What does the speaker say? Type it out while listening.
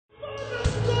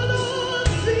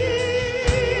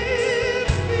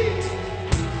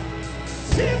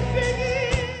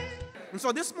And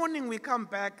so this morning we come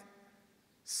back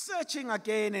searching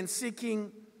again and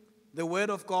seeking the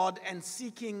Word of God and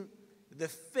seeking the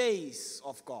face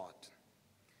of God.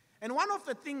 And one of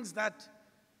the things that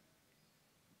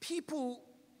people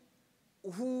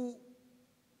who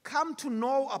come to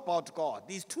know about God,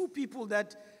 these two people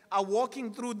that are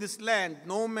walking through this land,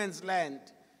 no man's land,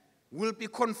 will be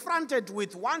confronted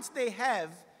with once they have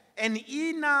an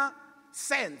inner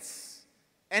sense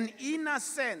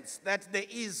that there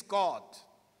is God.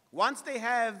 Once they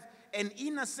have an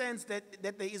inner sense that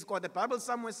there is God. The Bible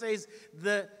somewhere says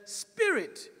the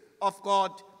Spirit of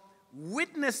God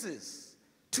witnesses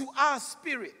to our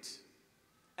spirit.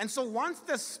 And so once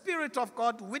the Spirit of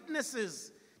God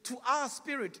witnesses to our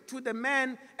spirit, to the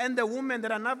man and the woman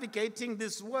that are navigating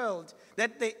this world,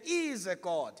 that there is a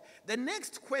God, the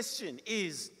next question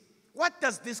is, what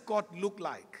does this God look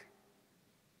like?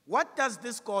 What does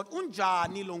this God,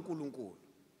 unjani lo nkulunkulu?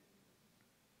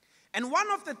 And one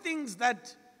of the things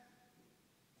that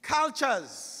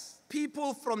cultures,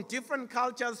 people from different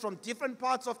cultures, from different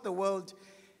parts of the world,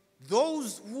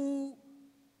 those who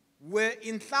were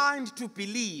inclined to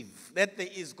believe that there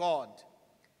is God,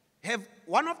 have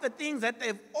one of the things that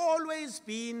they've always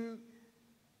been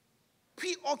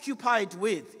preoccupied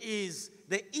with is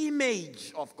the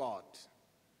image of God.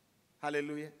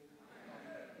 Hallelujah.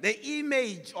 The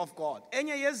image of God.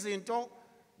 Enye yezinto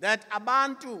that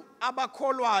abantu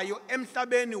abakholwayo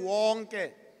emhlabeni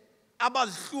wonke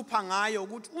abazihlupha ngayo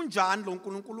ukuthi unjani lo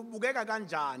nkulunkulu ubukeka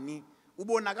kanjani,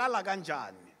 ubonakala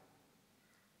kanjani.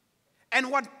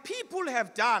 And what people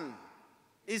have done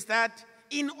is that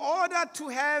in order to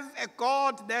have a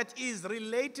God that is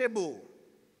relatable,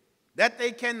 that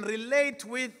they can relate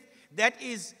with, that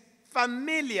is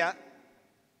familiar,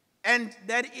 and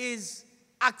that is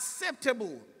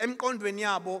acceptable emqondweni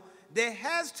yabo, there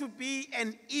has to be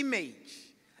an image.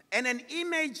 And an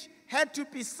image had to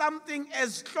be something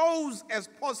as close as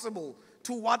possible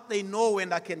to what they know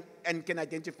and can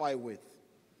identify with.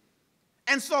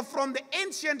 And so from the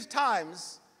ancient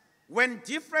times, when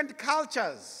different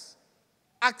cultures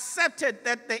accepted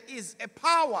that there is a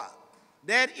power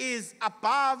that is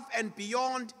above and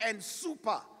beyond and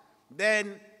super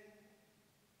than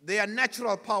their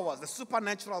natural powers, the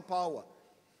supernatural power,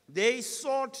 they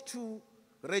sought to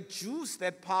reduce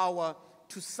that power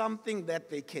to something that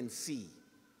they can see.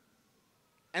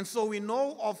 And so we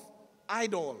know of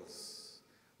idols,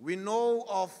 we know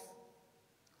of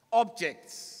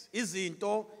objects,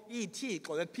 izinto,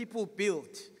 ithixo that people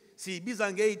built.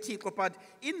 Siyibiza ngeyithixo, but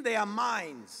in their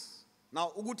minds,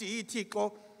 now ukuthi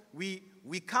ithixo,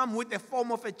 we come with a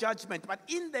form of a judgment, but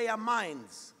in their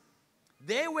minds,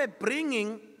 they were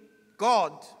bringing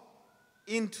God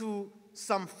into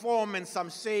some form and some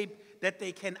shape that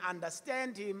they can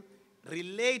understand him,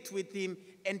 relate with him,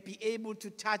 and be able to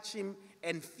touch him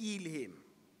and feel him.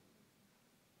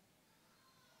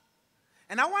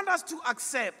 And I want us to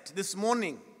accept this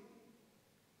morning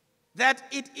that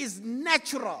it is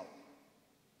natural.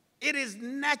 It is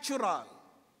natural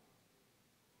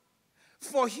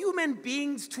for human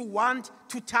beings to want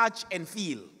to touch and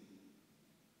feel.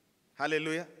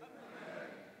 Hallelujah. Amen.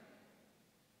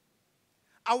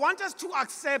 I want us to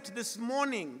accept this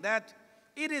morning that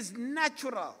it is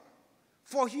natural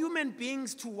for human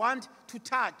beings to want to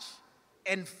touch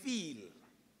and feel.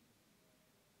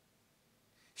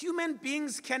 Human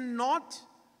beings cannot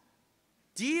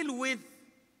deal with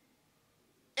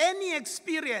any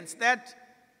experience that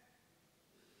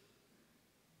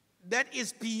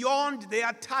is beyond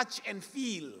their touch and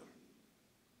feel.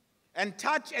 And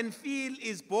touch and feel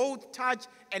is both touch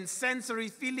and sensory,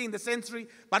 feeling the sensory,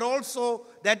 but also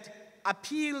that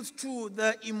appeals to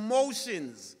the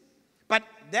emotions. But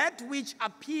that which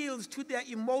appeals to their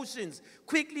emotions,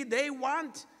 quickly they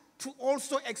want to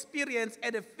also experience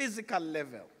at a physical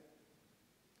level.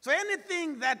 So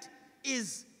anything that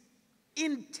is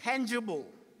intangible,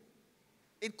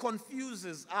 it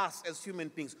confuses us as human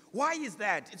beings. Why is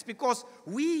that? It's because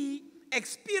we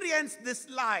experience this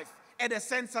life at a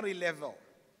sensory level.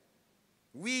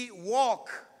 We walk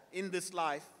in this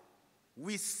life,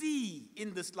 we see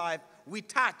in this life, we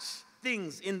touch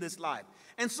things in this life.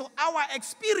 And so our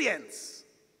experience,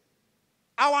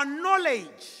 our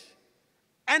knowledge,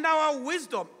 and our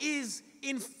wisdom is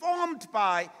informed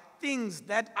by things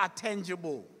that are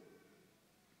tangible.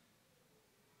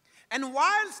 And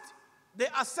whilst there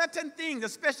are certain things,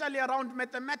 especially around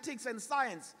mathematics and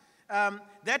science,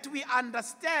 that we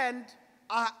understand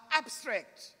are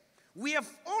abstract, we have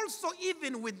also,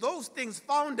 even with those things,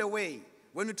 found a way,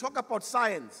 when we talk about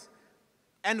science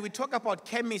and we talk about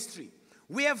chemistry,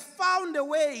 we have found a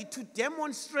way to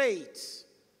demonstrate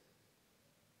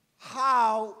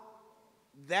how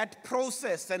that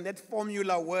process and that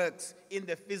formula works in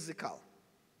the physical.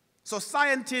 So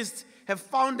scientists have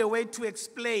found a way to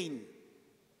explain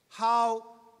how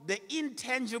the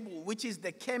intangible, which is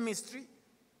the chemistry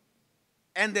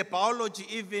and the biology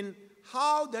even,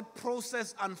 how that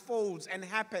process unfolds and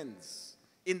happens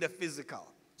in the physical.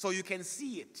 So you can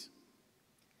see it.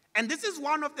 And this is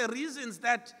one of the reasons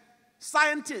that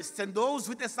scientists and those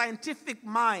with a scientific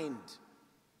mind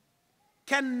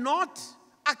cannot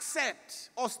accept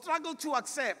or struggle to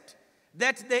accept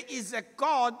that there is a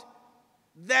God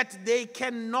that they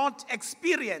cannot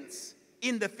experience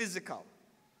in the physical,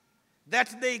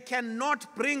 that they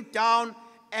cannot bring down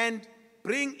and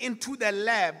bring into the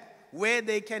lab where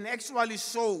they can actually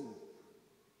show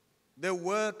the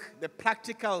work, the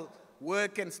practical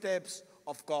work and steps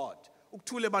of God.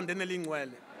 Ukuthule bandene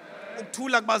lingcwele.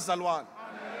 Ukuthula kubazalwane.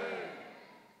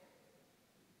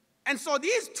 And so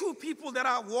these two people that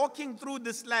are walking through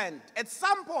this land, at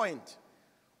some point,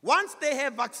 once they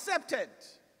have accepted,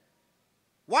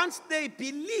 once they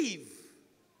believe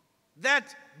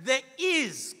that there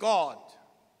is God,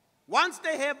 once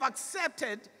they have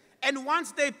accepted and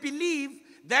once they believe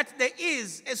that there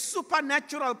is a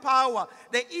supernatural power,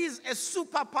 there is a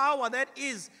superpower that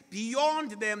is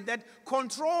beyond them, that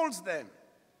controls them,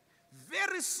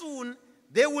 very soon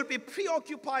they will be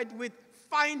preoccupied with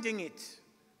finding it.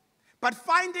 But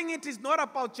finding it is not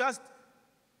about just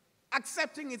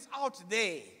accepting it's out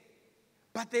there,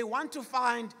 but they want to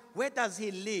find, where does he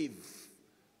live?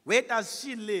 Where does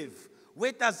she live?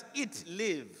 Where does it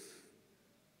live?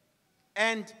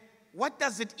 And what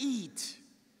does it eat?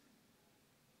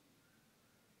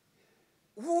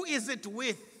 Who is it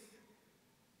with?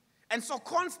 And so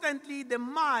constantly the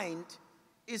mind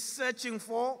is searching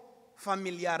for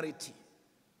familiarity.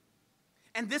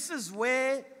 And this is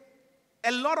where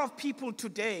a lot of people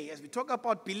today, as we talk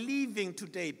about believing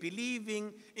today,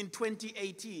 believing in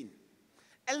 2018,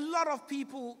 a lot of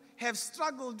people have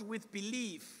struggled with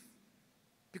belief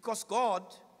because God,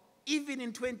 even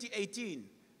in 2018,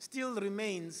 still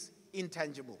remains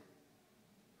intangible.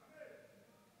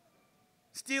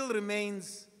 Still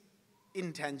remains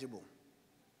intangible.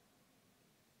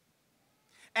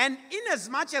 And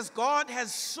inasmuch as God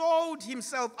has showed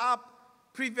himself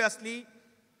up previously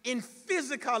in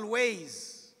physical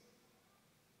ways,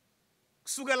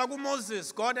 kusukela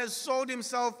kuMoses, God has showed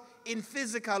himself in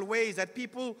physical ways that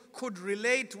people could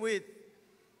relate with.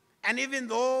 And even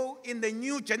though in the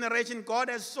new generation, God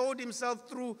has showed himself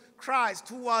through Christ,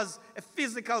 who was a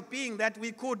physical being that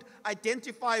we could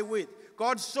identify with.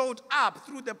 God showed up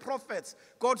through the prophets.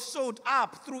 God showed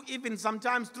up through even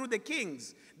sometimes through the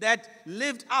kings that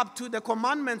lived up to the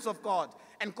commandments of God.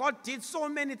 And God did so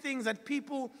many things that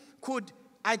people could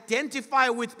identify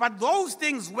with, but those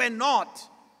things were not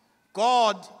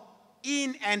God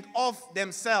in and of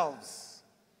themselves.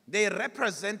 They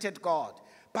represented God.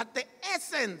 But the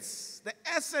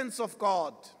essence of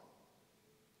God,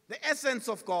 the essence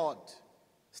of God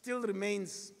still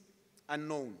remains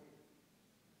unknown.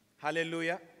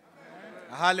 Hallelujah.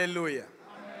 Amen. Hallelujah.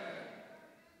 Amen.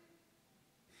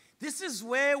 This is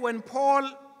where when Paul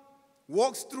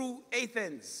walks through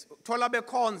Athens, thola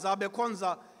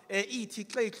bekhonza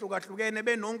ithixo ehlukahlukene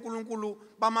benonkulunkulu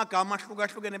bamagama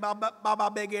ahlukahlukene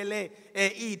bababekele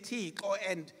ithixo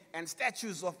and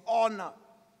statues of honor.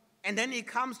 And then he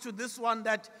comes to this one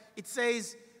that it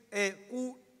says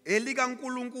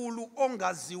elikankulunkulu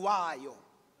ongaziwayo.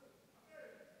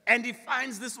 And he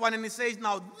finds this one and he says,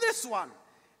 now this one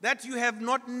that you have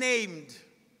not named,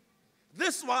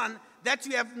 this one that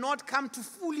you have not come to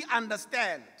fully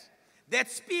understand,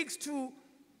 that speaks to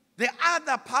the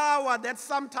other power that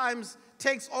sometimes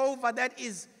takes over, that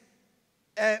is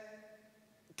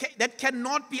that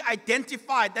cannot be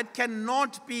identified, that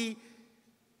cannot be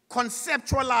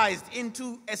conceptualized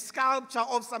into a sculpture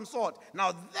of some sort.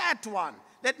 Now that one,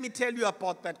 let me tell you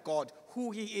about that God,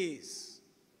 who he is.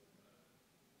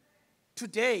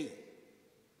 Today,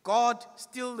 God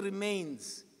still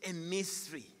remains a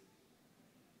mystery.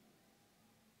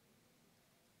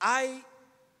 I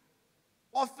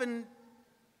often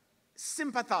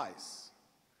sympathize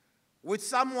with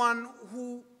someone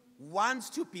who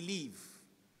wants to believe.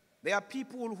 There are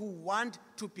people who want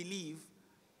to believe,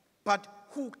 but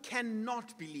who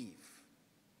cannot believe,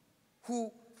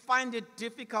 who find it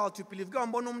difficult to believe.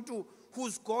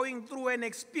 Who's going through an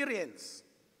experience,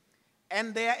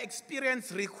 and their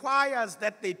experience requires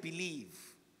that they believe.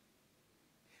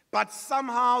 But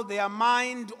somehow their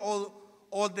mind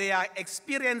or their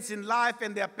experience in life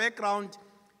and their background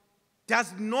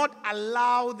does not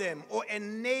allow them or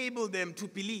enable them to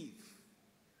believe.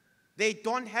 They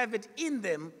don't have it in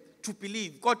them to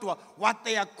believe. What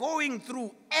they are going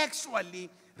through actually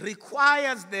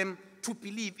requires them to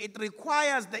believe. It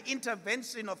requires the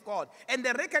intervention of God. And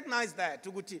they recognize that.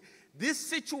 This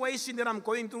situation that I'm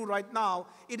going through right now,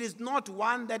 it is not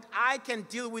one that I can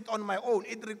deal with on my own.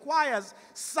 It requires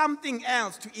something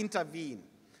else to intervene.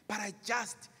 But I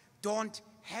just don't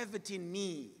have it in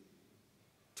me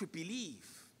to believe.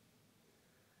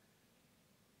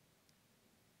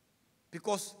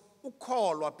 Because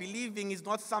ukholwa, believing, is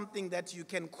not something that you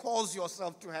can cause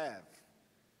yourself to have.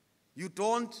 You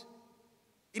don't,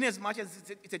 in as much as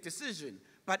it's a decision,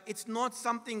 but it's not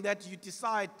something that you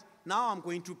decide, now I'm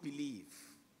going to believe.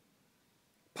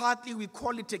 Partly we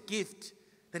call it a gift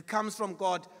that comes from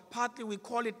God. Partly we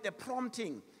call it the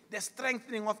prompting, the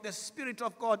strengthening of the Spirit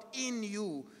of God in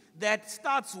you that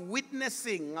starts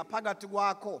witnessing,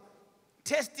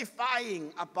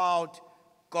 testifying about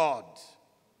God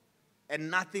and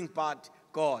nothing but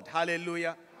God.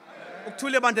 Hallelujah.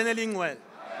 Hallelujah.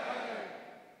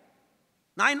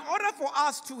 Now, in order for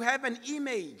us to have an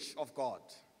image of God,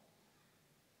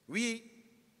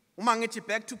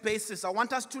 back to basics, I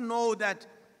want us to know that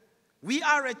we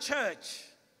are a church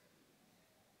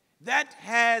that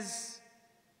has,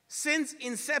 since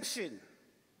inception,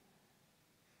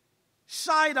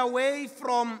 shied away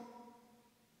from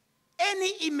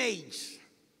any image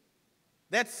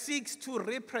that seeks to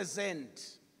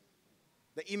represent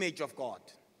the image of God.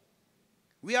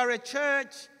 We are a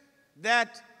church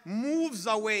that moves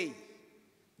away,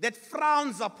 that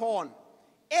frowns upon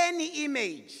any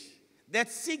image that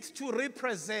seeks to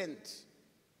represent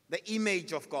the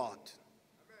image of God.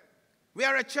 We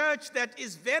are a church that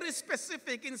is very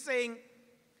specific in saying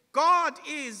God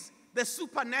is the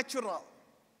supernatural.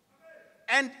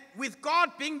 And with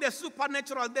God being the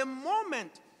supernatural, the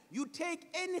moment you take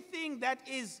anything that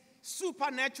is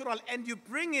supernatural and you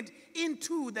bring it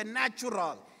into the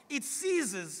natural, it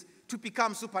ceases to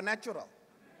become supernatural.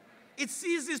 It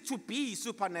ceases to be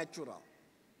supernatural.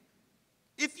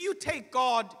 If you take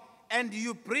God and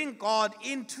you bring God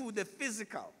into the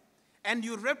physical, and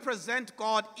you represent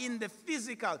God in the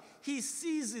physical, he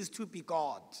ceases to be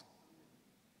God.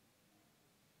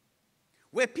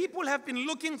 Where people have been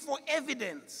looking for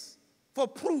evidence, for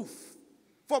proof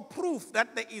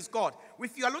that there is God.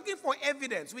 If you are looking for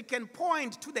evidence, we can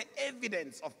point to the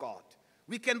evidence of God.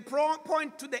 We can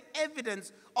point to the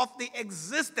evidence of the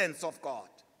existence of God.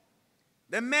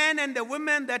 The men and the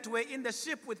women that were in the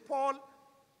ship with Paul,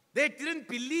 they didn't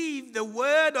believe the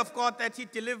word of God that he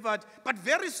delivered, but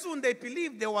very soon they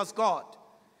believed there was God.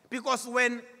 Because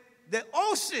when the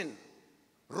ocean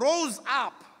rose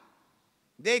up,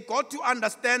 they got to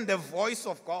understand the voice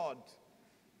of God.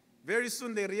 Very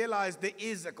soon they realized there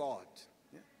is a God.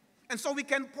 And so we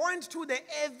can point to the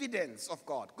evidence of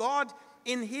God. God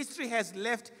in history has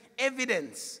left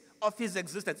evidence of his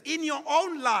existence. In your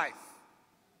own life,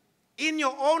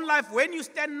 when you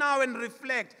stand now and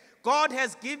reflect, God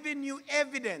has given you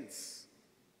evidence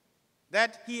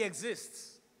that he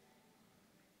exists.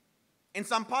 In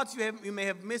some parts you may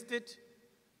have missed it,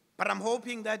 but I'm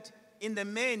hoping that in the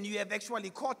main you have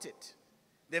actually caught it.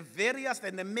 The various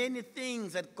and the many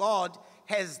things that God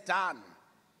has done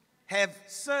have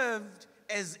served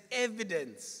as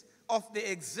evidence of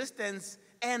the existence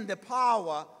and the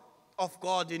power of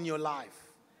God in your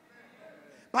life.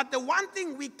 But the one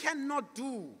thing we cannot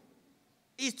do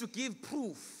is to give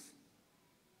proof.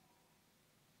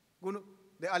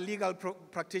 There are legal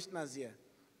practitioners here.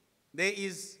 There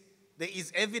is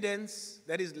evidence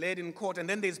that is laid in court, and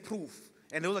then there's proof.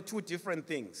 And those are two different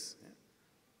things.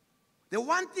 The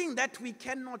one thing that we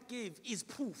cannot give is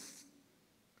proof.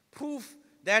 Proof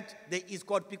that there is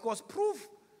God, because proof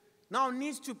now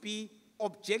needs to be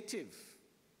objective.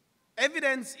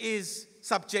 Evidence is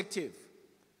subjective.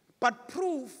 But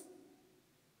proof,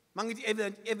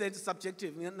 evidence is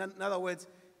subjective. In other words,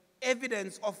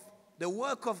 evidence of the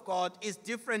work of God is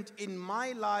different in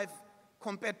my life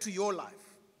compared to your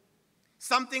life.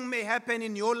 Something may happen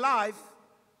in your life,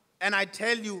 and I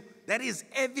tell you, that is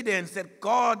evidence that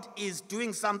God is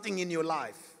doing something in your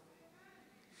life.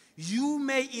 You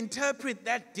may interpret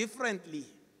that differently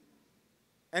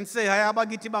and say, "Hayi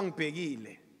abakithi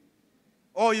bangibhekile."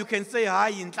 Or you can say,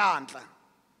 "Hayi inhlanhla."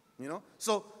 You know?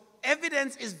 So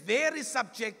evidence is very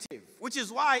subjective, which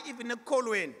is why even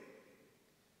ekholweni,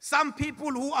 some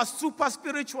people who are super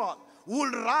spiritual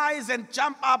will rise and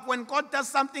jump up when God does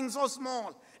something so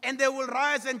small. And they will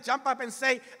rise and jump up and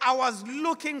say, "I was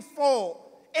looking for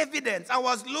evidence. I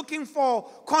was looking for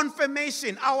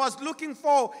confirmation. I was looking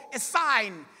for a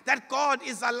sign that God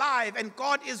is alive and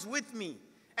God is with me."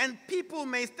 And people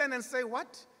may stand and say,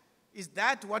 "What? Is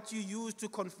that what you use to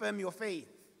confirm your faith?"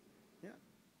 Yeah.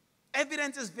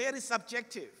 Evidence is very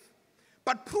subjective,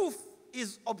 but proof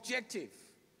is objective.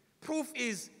 Proof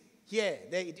is, here,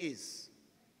 there it is.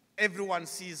 Everyone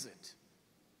sees it.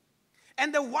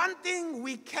 And the one thing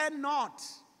we cannot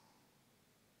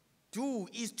do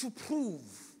is to prove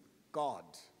God.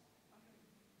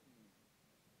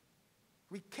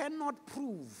 We cannot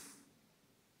prove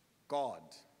God.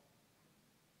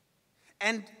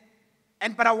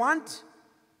 But I want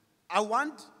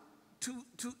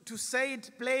to say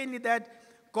it plainly that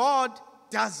God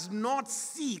does not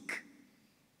seek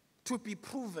to be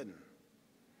proven.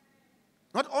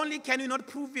 Not only can you not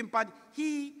prove him, but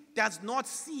he does not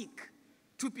seek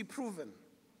to be proven.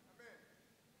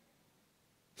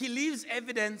 He leaves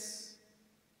evidence.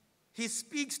 He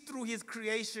speaks through his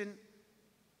creation.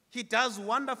 He does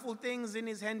wonderful things in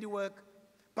his handiwork,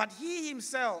 but he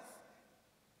himself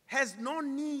has no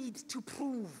need to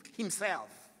prove himself.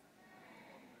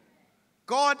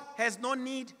 God has no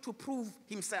need to prove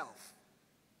himself.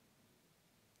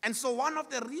 And so one of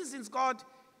the reasons God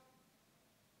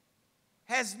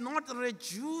has not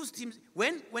reduced him,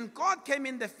 when God came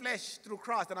in the flesh through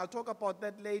Christ, and I'll talk about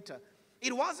that later,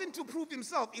 it wasn't to prove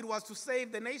himself, it was to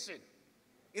save the nation.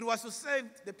 It was to save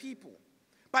the people.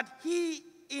 But he,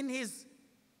 in his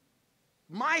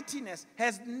mightiness,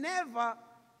 has never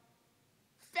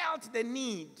felt the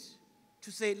need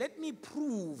to say, let me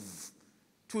prove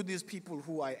to these people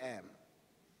who I am.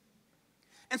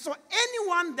 And so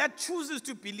anyone that chooses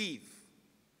to believe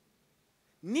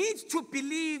needs to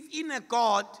believe in a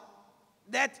God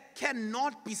that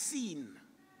cannot be seen. Amen.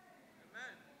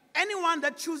 Anyone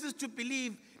that chooses to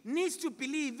believe needs to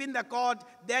believe in the God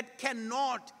that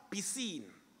cannot be seen.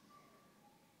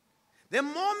 The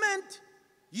moment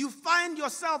you find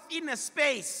yourself in a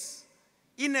space,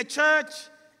 in a church,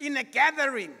 in a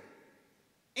gathering,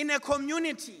 in a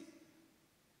community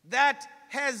that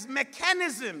has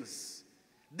mechanisms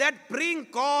that bring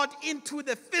God into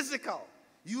the physical,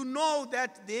 you know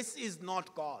that this is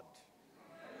not God.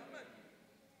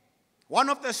 One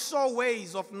of the sure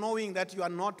ways of knowing that you are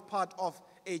not part of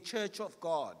a church of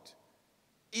God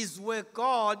is where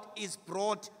God is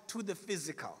brought to the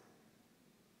physical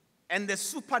and the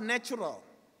supernatural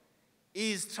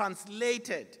is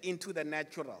translated into the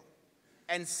natural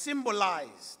and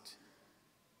symbolized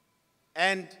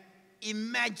and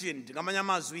imagined.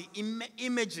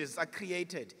 Images are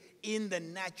created in the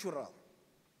natural.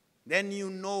 Then you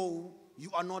know you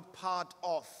are not part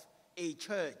of a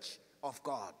church of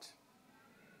God.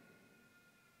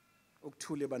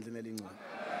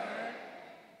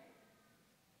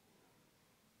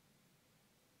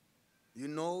 You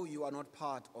know you are not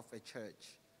part of a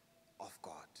church of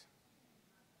God.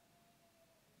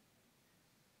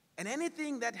 And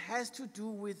anything that has to do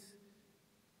with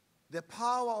the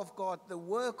power of God, the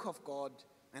work of God,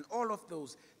 and all of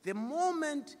those, the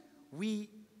moment we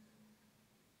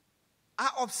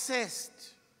are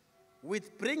obsessed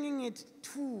with bringing it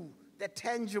to the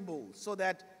tangible so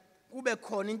that kube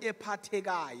khona into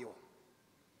ephathekayo,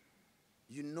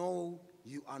 you know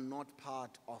you are not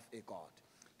part of a God.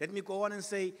 Let me go on and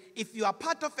say, if you are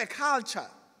part of a culture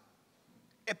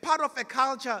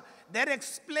that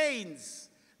explains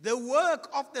the work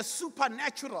of the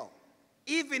supernatural,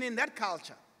 even in that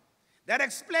culture, that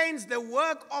explains the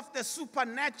work of the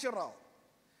supernatural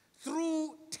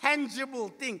through tangible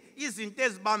things, izinto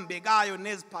ezibambekayo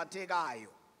neziphathekayo,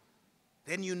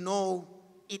 then you know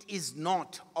it is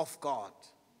not of God.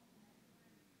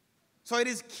 So it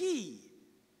is key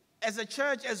as a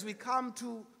church, as we come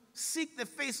to seek the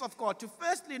face of God, to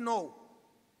firstly know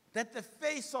that the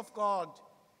face of God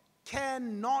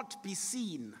cannot be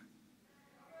seen.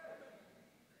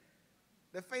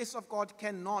 The face of God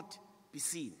cannot be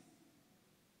seen.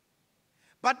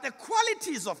 But the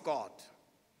qualities of God,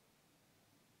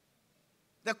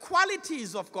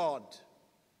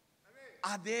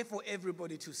 are there for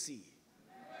everybody to see.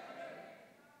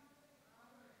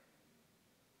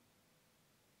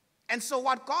 And so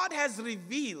what God has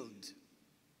revealed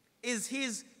is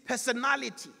his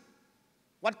personality.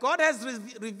 What God has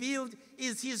revealed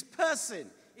is his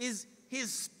person, is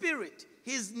his spirit,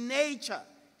 his nature,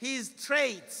 his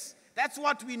traits. That's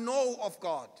what we know of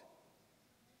God.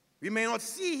 We may not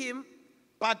see him,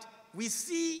 but we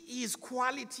see his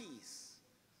qualities.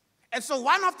 And so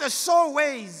one of the sure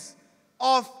ways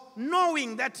of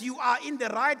knowing that you are in the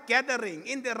right gathering,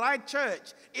 in the right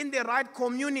church, in the right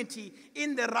community,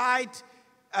 in the right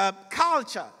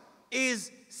culture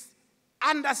is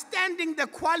understanding the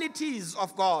qualities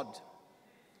of God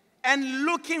and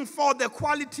looking for the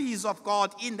qualities of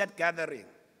God in that gathering.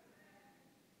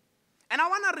 And I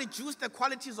want to reduce the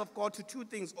qualities of God to two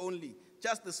things only,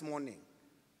 just this morning.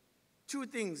 Two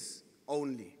things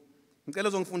only. Ngicela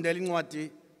uzongifundela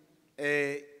incwadi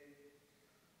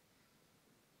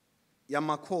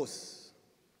yamakhosi.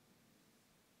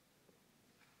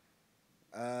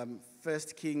 1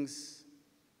 Kings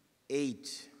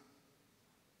 8,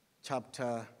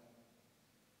 chapter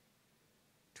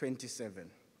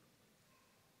 27.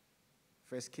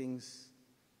 1 Kings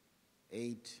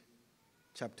 8,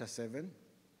 chapter 7.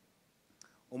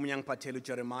 Omunye ngiphathele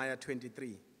Jeremiah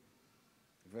 23,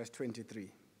 verse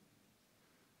 23.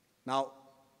 Now,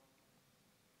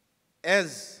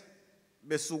 as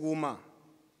besukuma,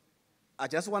 I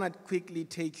just want to quickly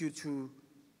take you to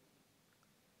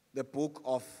the book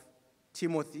of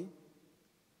Timothy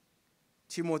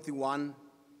 1,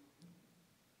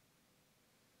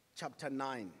 chapter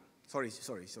 9.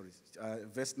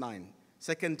 Verse 9.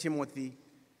 2 Timothy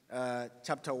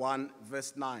chapter 1,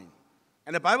 verse 9.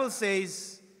 And the Bible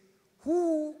says,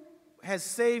 who has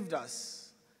saved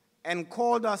us and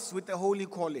called us with a holy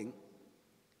calling,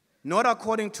 not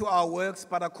according to our works,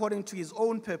 but according to his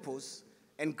own purpose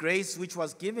and grace, which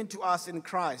was given to us in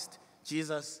Christ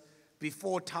Jesus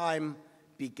before time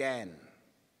began.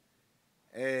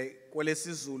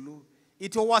 Kwelesizulu,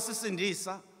 ito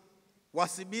wasisindisa,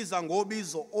 wasibiza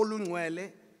ngobizo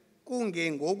olungcwele,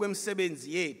 kunge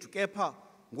ngokwemsebenzi yethu, kepha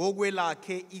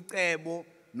ngokwelakhe icebo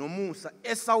nomusa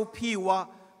esawuphiwa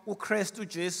uKristu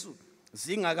Jesu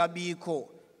zingakabikho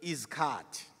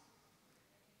izikhathi.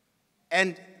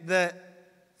 And the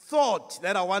thought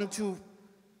that I want to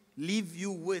leave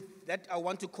you with, that I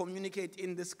want to communicate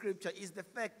in the scripture, is the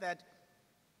fact that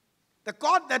the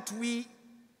God that we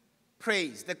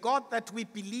praise, the God that we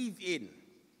believe in,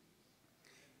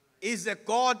 is a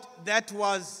God that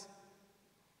was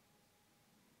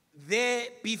there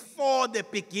before the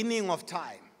beginning of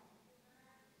time.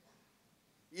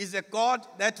 Is a God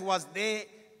that was there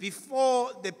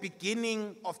before the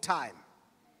beginning of time.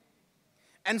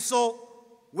 And so,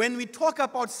 when we talk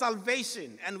about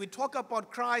salvation, and we talk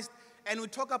about Christ, and we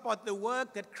talk about the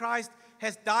work that Christ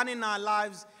has done in our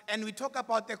lives, and we talk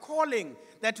about the calling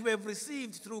that we have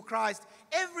received through Christ,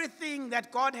 everything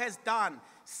that God has done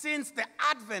since the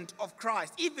advent of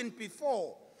Christ, even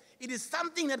before, it is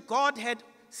something that God had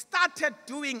started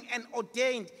doing and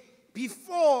ordained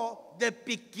before the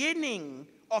beginning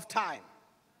of time.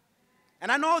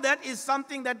 And I know that is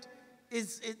something that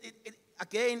is,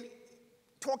 again,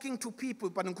 talking to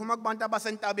people, but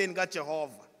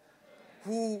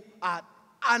who are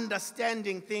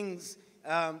understanding things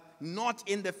not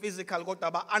in the physical,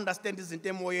 but understanding things in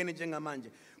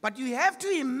the. But you have to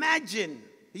imagine,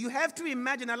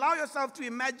 allow yourself to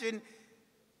imagine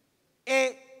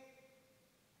a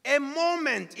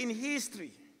moment in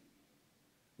history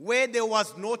where there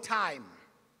was no time.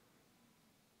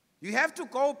 You have to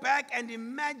go back and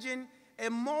imagine a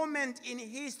moment in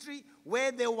history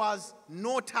where there was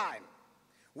no time.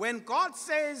 When God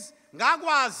says,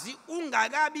 ngakwazi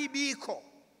ungakabi bikho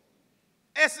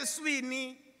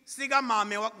esiswini sika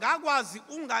mame wakho, ngakwazi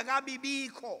ungakabi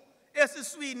bikho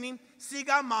esiswini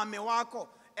sika mame wakho,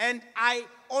 and I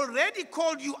already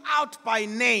called you out by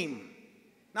name.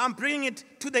 Now I'm bringing it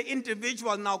to the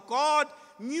individual. Now God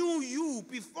knew you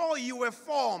before you were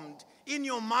formed in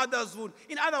your mother's womb.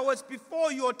 In other words,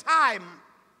 before your time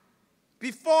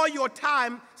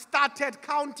started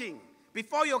counting,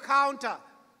 before your counter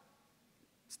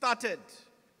started,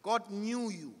 God knew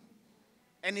you.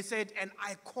 And he said, and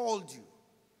I called you.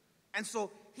 And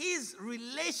so his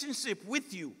relationship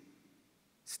with you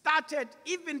started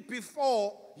even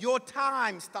before your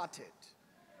time started.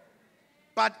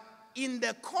 But in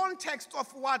the context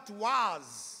of what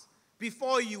was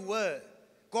before you were,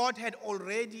 God had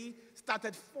already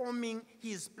started forming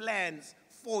his plans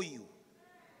for you.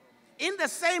 In the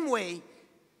same way,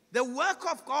 the work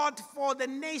of God for the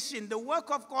nation, the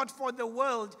work of God for the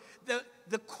world,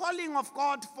 the calling of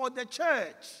God for the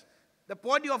church, the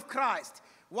body of Christ,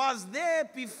 was there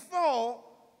before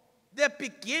the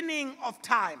beginning of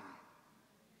time.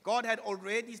 God had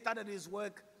already started his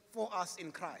work for us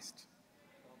in Christ.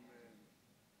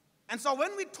 And so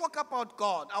when we talk about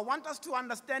God, I want us to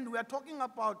understand we are talking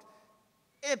about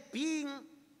a being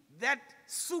that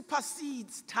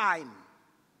supersedes time,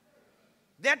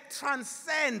 that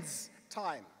transcends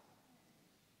time.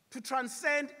 To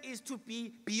transcend is to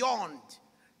be beyond.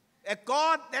 A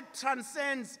God that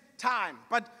transcends time.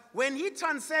 But when he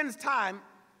transcends time,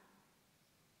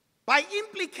 by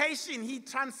implication, he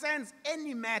transcends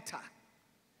any matter.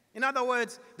 In other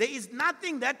words, there is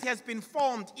nothing that has been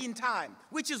formed in time,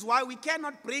 which is why we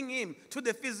cannot bring him to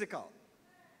the physical.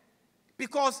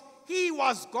 Because he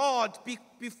was God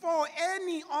before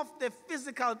any of the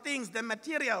physical things, the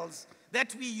materials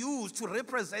that we use to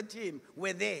represent him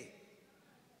were there.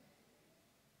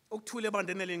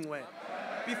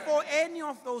 Before any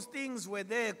of those things were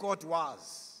there, God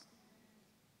was.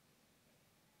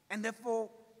 And therefore,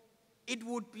 it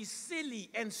would be silly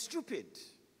and stupid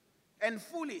and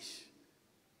foolish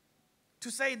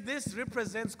to say this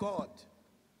represents God,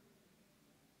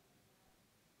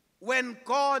 when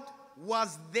God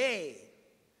was there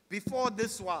before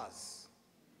this was.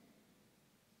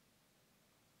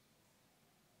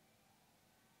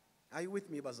 Are you with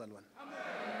me, Bazalwan?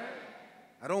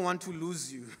 I don't want to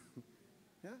lose you.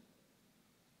 Yeah?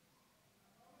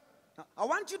 Now, I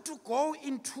want you to go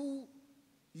into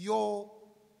your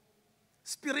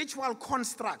spiritual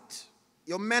construct,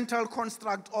 your mental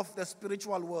construct of the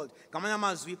spiritual world. Ngamanye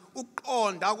amazwi,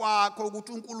 ukuqonda kwakho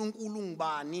ukuthi uNkulunkulu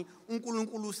ngubani,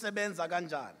 uNkulunkulu usebenza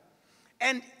kanjani.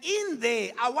 And in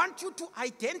there, I want you to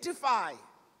identify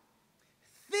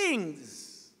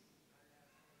things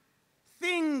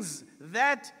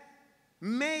that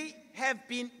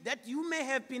you may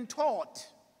have been taught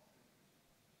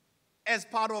as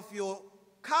part of your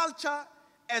culture,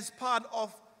 as part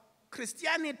of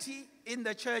Christianity in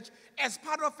the church, as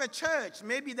part of a church,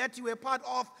 maybe that you were part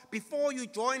of before you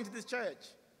joined this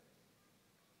church.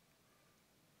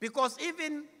 Because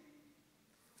even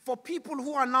for people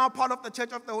who are now part of the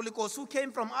Church of the Holy Ghost, who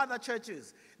came from other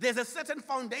churches, there's a certain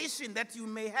foundation that you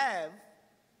may have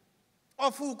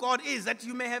of who God is, that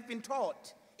you may have been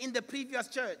taught in the previous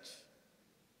church.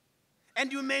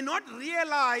 And you may not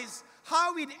realize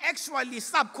how it actually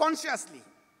subconsciously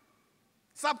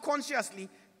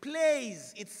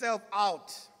plays itself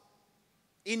out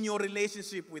in your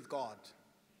relationship with God.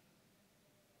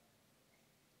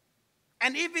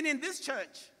 And even in this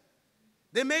church,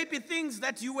 there may be things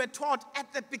that you were taught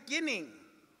at the beginning.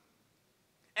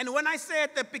 And when I say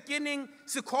at the beginning,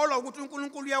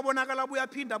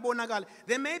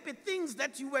 there may be things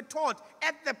that you were taught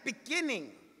at the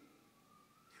beginning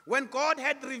when God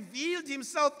had revealed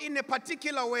himself in a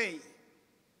particular way.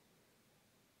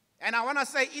 And I want to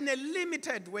say in a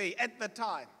limited way at the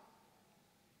time.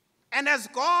 And as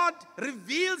God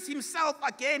reveals himself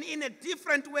again in a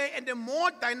different way and a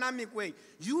more dynamic way,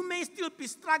 you may still be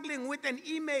struggling with an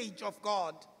image of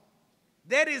God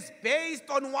that is based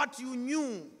on what you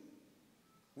knew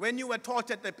when you were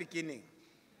taught at the beginning.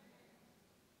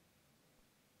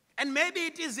 And maybe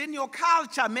it is in your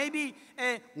culture, maybe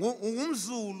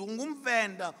ungumZulu,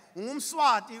 ungumVenda,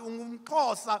 ungumSwati,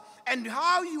 ungumXhosa, and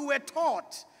how you were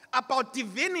taught about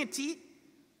divinity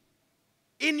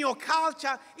in your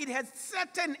culture, it has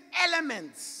certain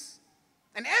elements.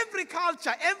 And every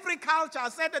culture, I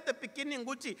said at the beginning,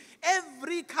 Gucci,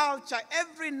 every culture,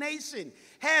 every nation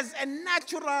has a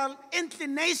natural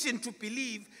inclination to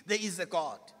believe there is a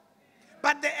God.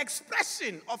 But the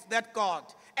expression of that God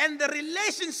and the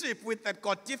relationship with that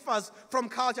God differs from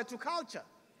culture to culture.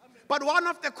 But one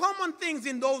of the common things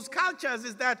in those cultures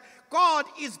is that God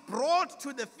is brought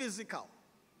to the physical.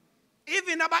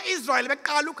 Even about Israel,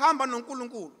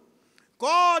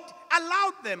 God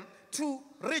allowed them to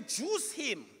reduce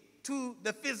him to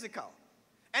the physical.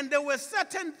 And there were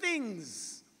certain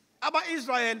things about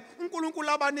Israel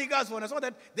so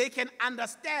that they can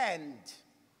understand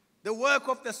the work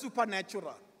of the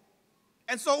supernatural.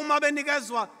 And so God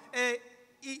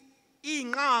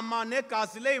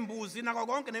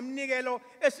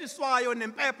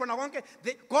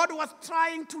was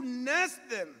trying to nurse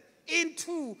them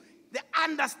into the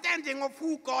understanding of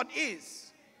who God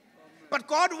is. But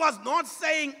God was not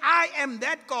saying, I am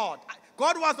that God.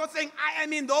 God was not saying, I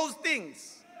am in those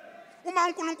things.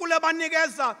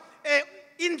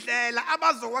 Indlela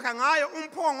abazowakha ngayo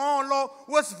umphongolo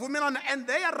wesivumelwano, and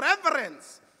their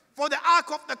reverence for the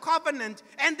Ark of the Covenant,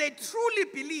 and they truly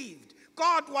believed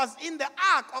God was in the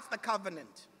Ark of the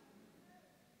Covenant.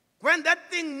 When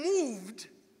that thing moved,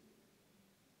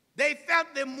 they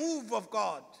felt the move of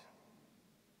God.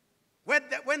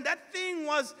 When that thing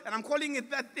was, and I'm calling it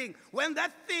that thing, when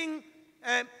that thing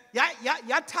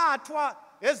yathathwa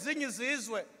ezinye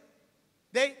izizwe,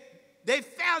 they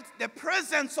felt the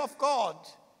presence of God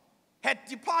had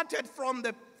departed from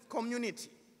the community.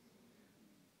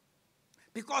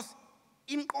 Because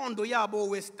imqondo yabo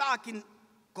were stuck in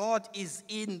God is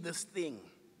in this thing.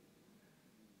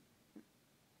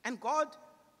 And God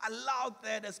allowed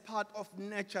that as part of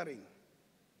nurturing.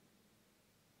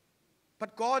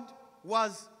 But God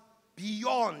was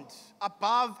beyond,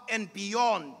 above and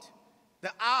beyond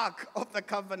the Ark of the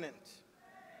Covenant.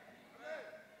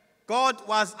 God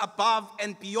was above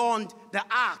and beyond the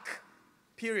Ark,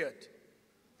 period.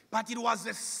 But it was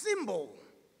a symbol.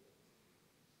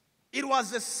 It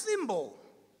was a symbol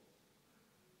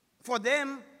for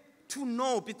them to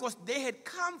know because they had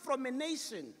come from a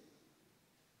nation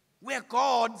where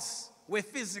gods were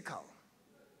physical.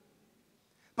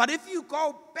 But if you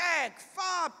go back,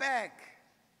 far back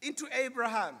into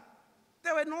Abraham,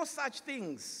 there were no such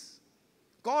things.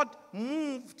 God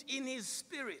moved in his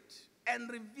spirit and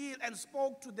revealed and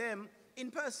spoke to them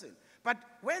in person. But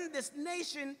when this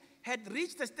nation had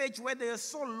reached a stage where they were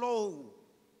so low,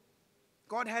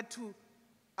 God had to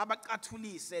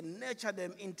abakatulise and nurture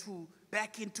them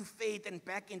back into faith and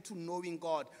back into knowing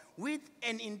God with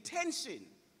an intention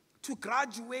to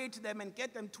graduate them and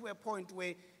get them to a point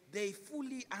where they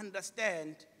fully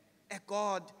understand a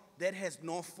God that has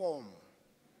no form,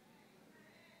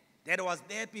 that was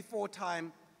there before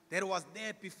time, that was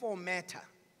there before matter,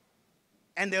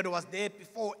 and that was there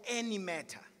before any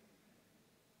matter.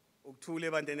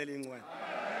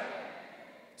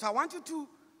 So I want you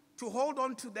to hold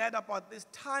on to that about this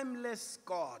timeless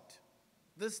God.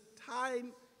 This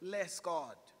timeless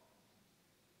God.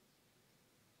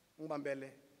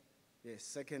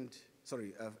 Yes,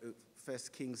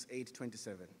 1 Kings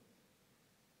 8:27.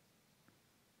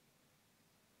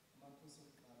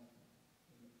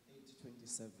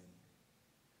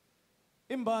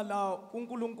 Imbala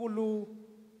uNkulunkulu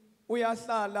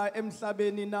uyahlala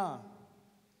emhlabeni na?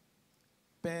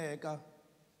 Bheka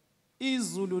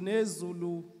izulu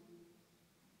nezulu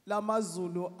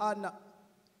lamazulu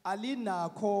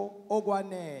alinakho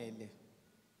okwanele.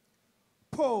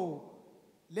 Pho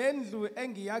lendlu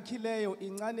engiyakhileyo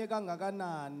incane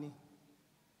kangakanani?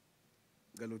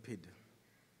 Galophida.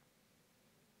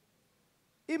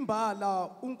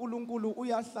 Imbala uNkulunkulu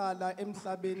uyahlala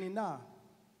emhlabeni na?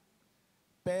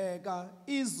 Bheka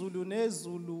izulu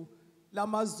nezulu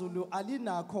lamazulu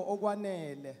alinakho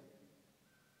okwanele.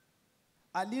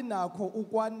 Alinakho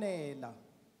ukwanela.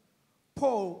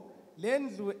 Pho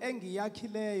lendlu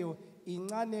engiyakhileyo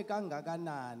incane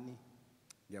kangakanani?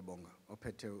 Ngiyabonga.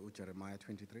 Ophethe uJeremiah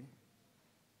 23.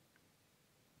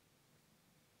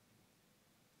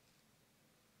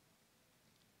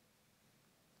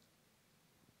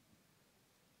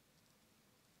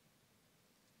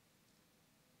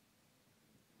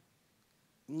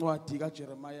 Ncwadi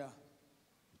kaJeremiah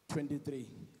 23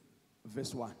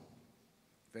 verse 1.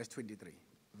 Verse 23.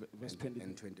 Verse 23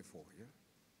 and 24, yeah?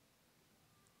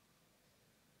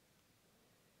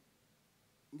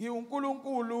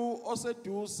 NgiuNkulunkulu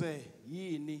oseduze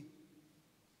yini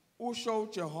usho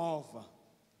uJehova.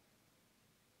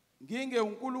 Nginge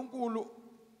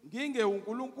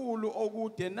uNkulunkulu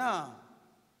okude na?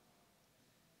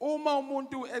 Uma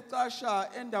umuntu ecasha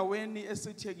endaweni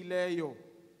esithekileyo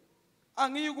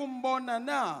angiyikumbona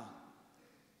na?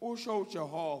 Usho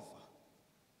uJehova.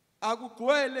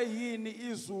 Akugcwele yini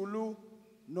izulu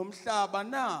nomhlaba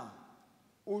na?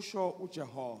 Usho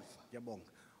uJehova.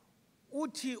 Ngiyabonga.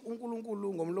 Uthi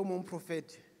uNkulunkulu ngomlomo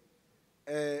womprofeti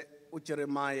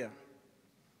uJeremiah,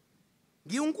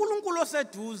 ngiuNkulunkulu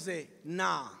oseduze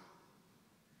na?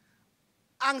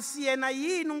 Angisiyena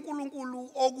yini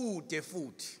uNkulunkulu okude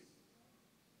futhi?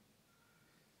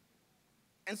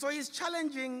 And so he's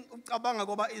challenging ucabanga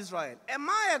koba Israel. Am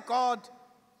I a God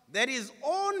that is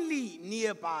only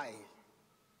nearby?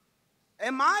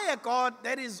 Am I a God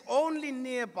that is only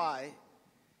nearby?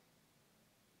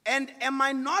 And am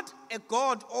I not a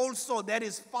God also that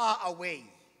is far away?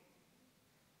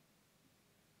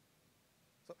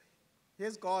 So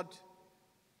here's God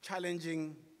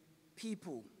challenging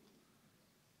people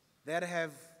that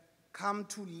have come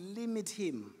to limit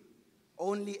him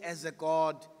only as a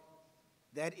God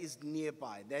that is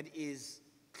nearby, that is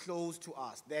close to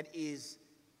us, that is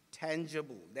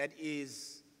tangible, that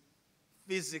is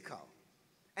physical.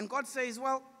 And God says,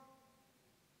 well,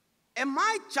 am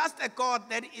I just a God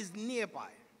that is nearby?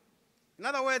 In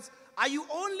other words, are you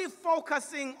only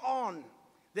focusing on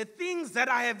the things that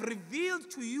I have revealed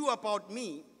to you about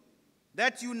me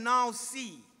that you now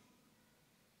see?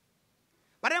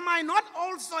 But am I not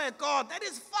also a God that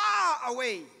is far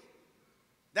away,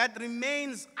 that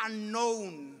remains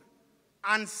unknown,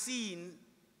 unseen,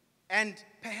 and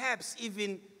perhaps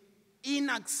even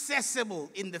inaccessible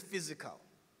in the physical?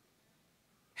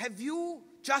 Have you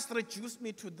just reduced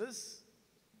me to this?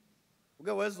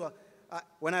 Okay,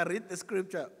 when I read the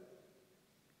scripture,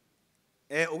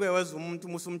 umuntu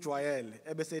musumjwayele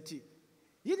ebesethi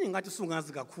yini ngathi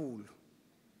usungazi kakhulu,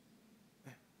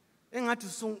 engathi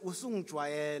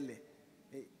usungijwayele,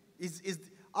 is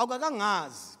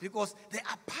awukakangazi, because there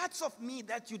are parts of me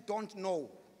that you don't know,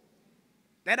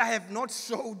 that I have not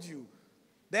showed you,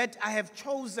 that I have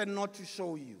chosen not to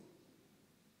show you.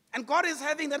 And God is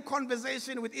having that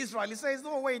conversation with Israel. He says,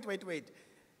 no, wait.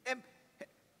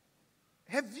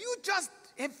 Have you just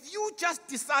If you just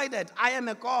decided, I am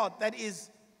a God that is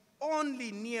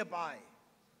only nearby,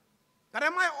 but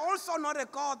am I also not a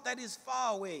God that is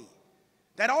far away,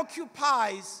 that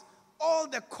occupies all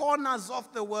the corners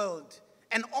of the world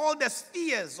and all the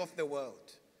spheres of the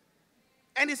world?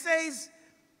 And he says,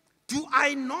 do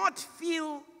I not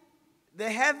feel the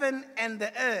heaven and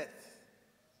the earth?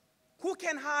 Who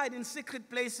can hide in secret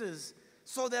places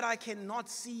so that I cannot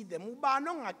see them? Ubani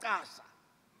ongaqasha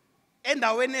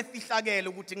endaweni efihlakele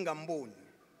ukuthi ngingamboni?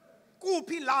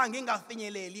 Kuphi la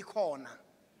ngingafinyeleli khona?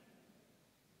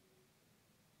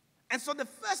 And so the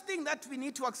first thing that we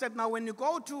need to accept now, when you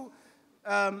go to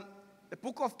the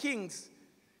book of Kings,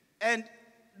 and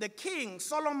the king,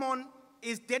 Solomon,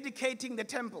 is dedicating the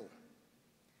temple.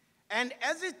 And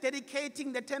as he's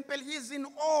dedicating the temple, he's in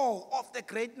awe of the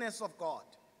greatness of God.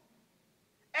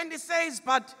 And he says,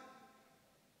 but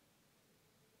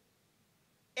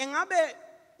engabe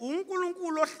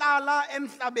uNkulunkulu ohlala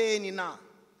emhlabeni na?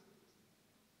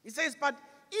 He says, but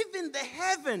even the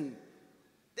heaven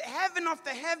of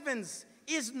the heavens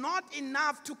is not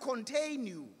enough to contain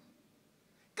you.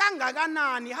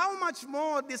 Kangakanani, how much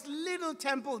more this little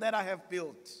temple that I have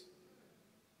built?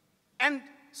 And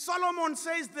Solomon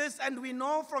says this, and we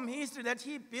know from history that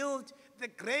he built the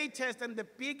greatest and the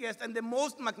biggest and the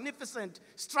most magnificent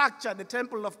structure, the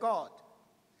temple of God.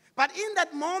 But in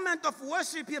that moment of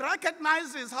worship, he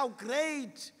recognizes how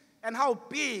great and how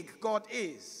big God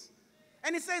is.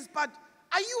 And he says, but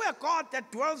are you a God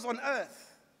that dwells on earth?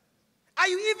 Are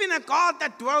you even a God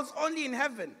that dwells only in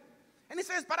heaven? And he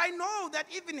says, but I know that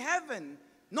even heaven,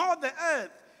 nor the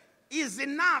earth, is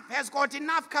enough, has got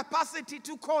enough capacity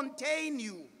to contain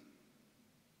you.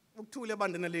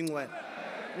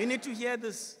 We need to hear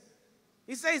this.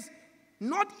 He says,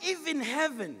 not even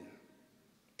heaven,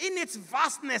 in its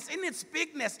vastness, in its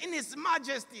bigness, in its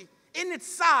majesty, in its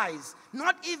size,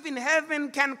 not even heaven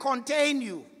can contain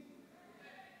you.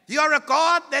 You're a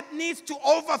God that needs to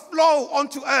overflow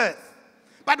onto earth.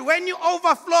 But when you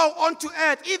overflow onto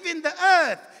earth, even the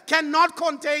earth cannot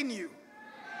contain you.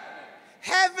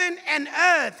 Heaven and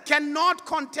earth cannot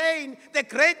contain the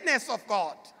greatness of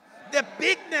God, the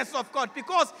bigness of God,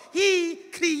 because he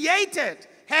created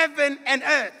heaven and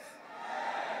earth.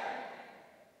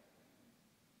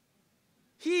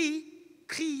 He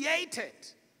created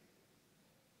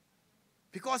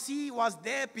because he was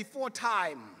there before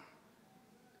time,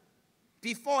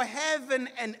 before heaven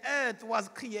and earth was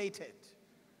created.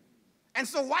 And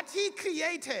so what he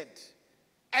created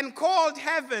and called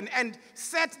heaven and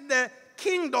set the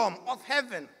kingdom of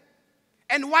heaven,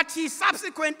 and what he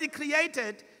subsequently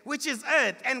created, which is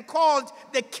earth, and called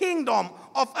the kingdom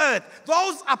of earth,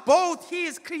 those are both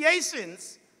his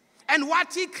creations. And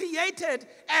what he created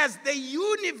as the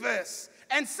universe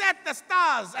and set the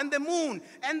stars and the moon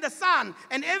and the sun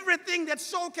and everything that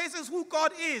showcases who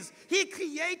God is, he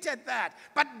created that.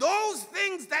 But those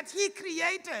things that he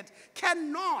created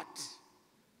cannot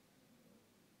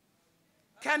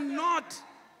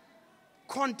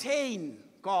contain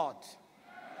God.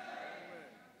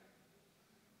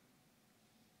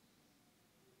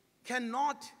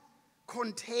 Cannot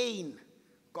contain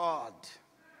God.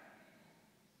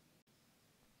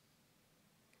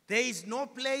 There is no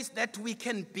place that we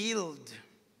can build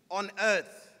on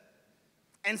earth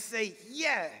and say,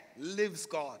 here lives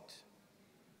God.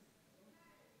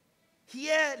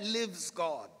 Here lives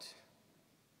God.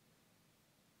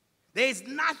 There is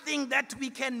nothing that we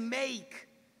can make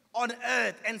on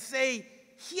earth and say,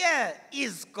 here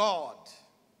is God.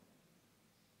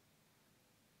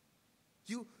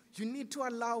 You need to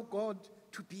allow God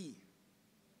to be.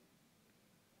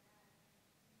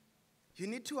 You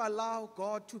need to allow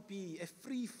God to be a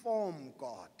free-form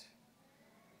God.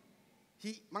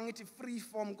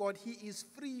 Free-form God, he is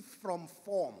free from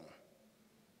form.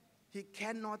 He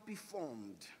cannot be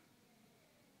formed.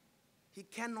 He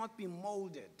cannot be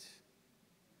molded.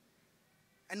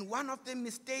 And one of the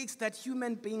mistakes that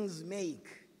human beings make,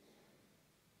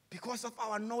 because of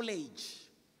our knowledge,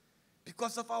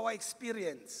 because of our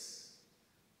experience,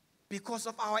 because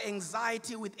of our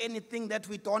anxiety with anything that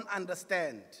we don't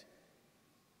understand,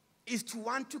 is to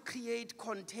want to create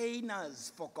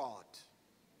containers for God.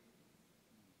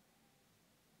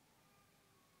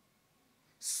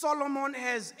 Solomon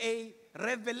has a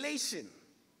revelation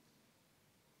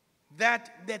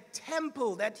that the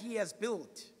temple that he has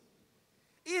built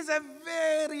is a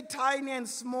very tiny and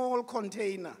small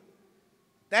container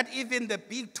that even the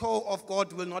big toe of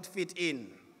God will not fit in.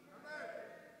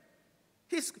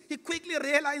 He quickly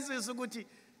realizes,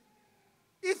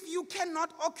 if you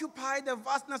cannot occupy the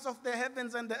vastness of the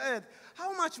heavens and the earth,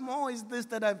 how much more is this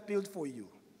that I've built for you?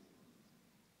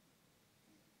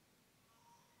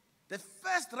 The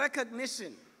first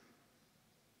recognition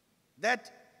that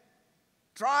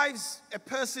drives a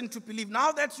person to believe,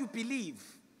 now that you believe,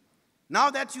 now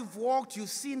that you've walked, you've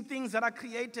seen things that are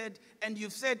created, and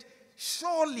you've said,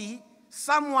 surely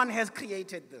someone has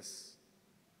created this.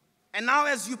 And now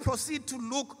as you proceed to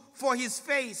look for his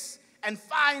face and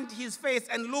find his face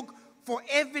and look for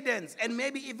evidence and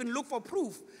maybe even look for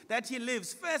proof that he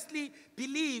lives, firstly,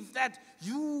 believe that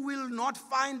you will not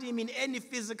find him in any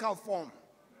physical form.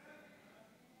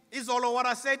 Is all of what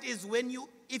I said is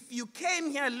if you came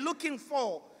here looking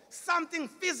for something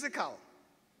physical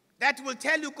that will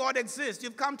tell you God exists,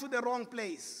 you've come to the wrong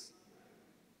place.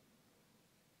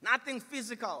 Nothing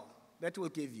physical that will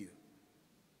give you.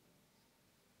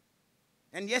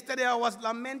 And yesterday I was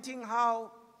lamenting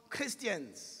how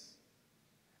Christians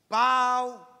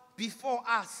bow before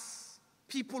us,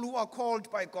 people who are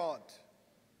called by God.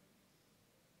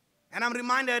 And I'm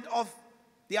reminded of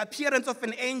the appearance of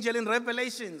an angel in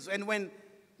Revelations. And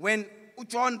when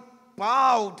John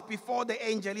bowed before the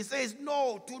angel, he says,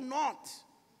 no, do not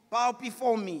bow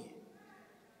before me.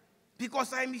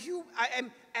 Because I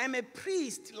am a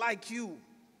priest like you.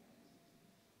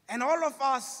 And all of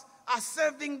us are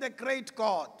serving the great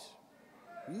God.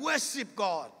 Worship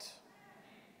God.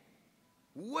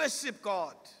 Worship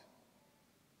God.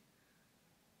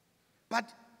 But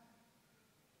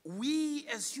we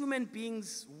as human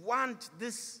beings want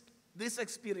this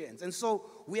experience. And so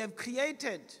we have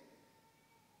created,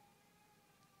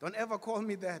 don't ever call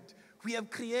me that, we have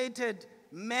created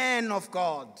men of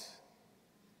God.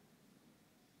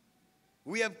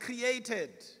 We have created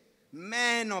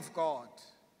men of God.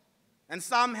 And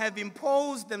some have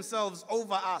imposed themselves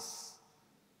over us.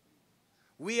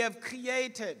 We have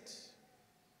created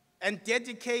and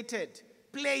dedicated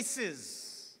places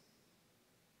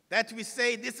that we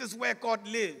say this is where God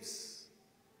lives.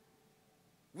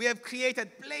 We have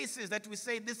created places that we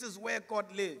say this is where God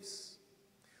lives.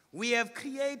 We have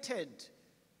created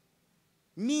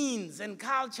means and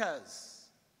cultures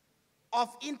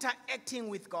of interacting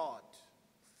with God,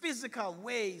 physical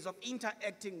ways of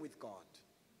interacting with God.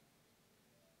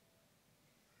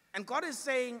 And God is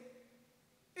saying,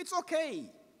 it's okay.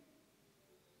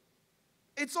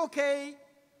 It's okay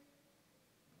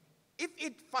if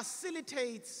it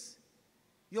facilitates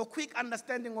your quick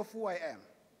understanding of who I am.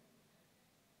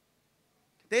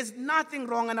 There's nothing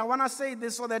wrong, and I want to say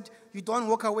this so that you don't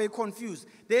walk away confused.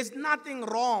 There's nothing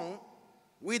wrong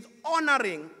with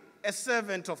honoring a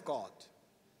servant of God.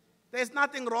 There's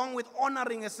nothing wrong with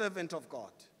honoring a servant of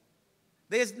God.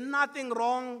 There's nothing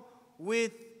wrong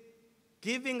with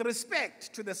giving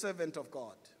respect to the servant of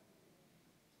God.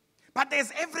 But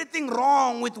there's everything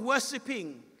wrong with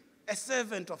worshiping a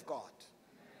servant of God.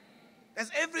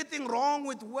 There's everything wrong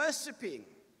with worshiping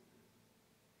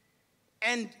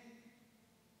and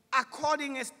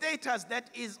according a status that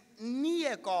is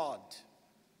near God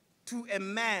to a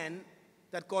man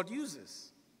that God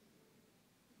uses.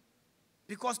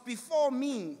 Because before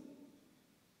me,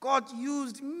 God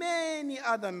used many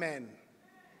other men.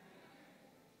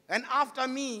 And after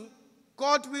me,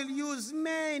 God will use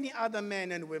many other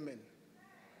men and women.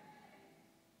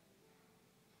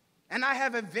 And I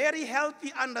have a very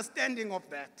healthy understanding of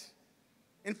that.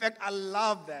 In fact, I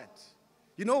love that.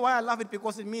 You know why I love it?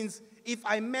 Because it means if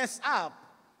I mess up,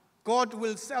 God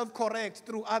will self-correct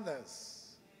through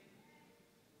others.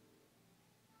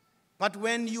 But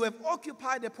when you have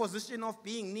occupied a position of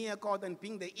being near God and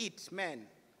being the it man,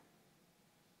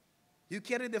 you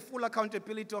carry the full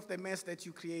accountability of the mess that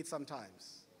you create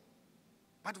sometimes.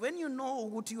 But when you know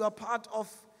that you are part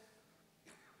of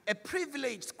a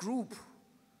privileged group,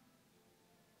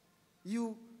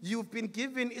 you've been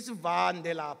given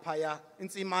isivande laphaya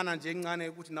insimana nje encane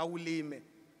ukuthi na ulime.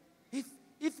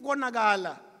 If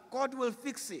konakala, God will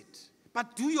fix it.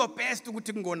 But do your best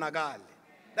ukuthi kungonakale.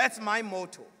 That's my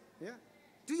motto. Yeah?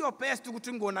 Do your best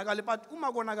ukuthi kungonakale, but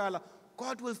uma konakala,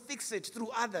 God will fix it through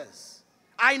others.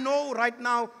 I know right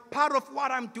now, part of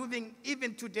what I'm doing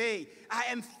even today, I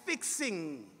am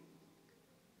fixing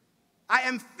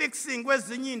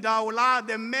kwezinye indawo la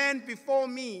the men before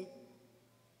me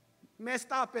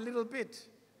messed up a little bit.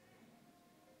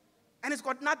 And it's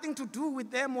got nothing to do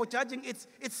with them or judging. It's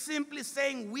simply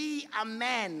saying we are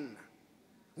men.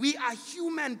 We are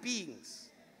human beings.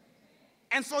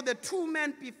 And so the two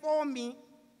men before me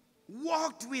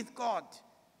walked with God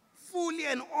fully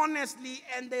and honestly,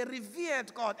 and they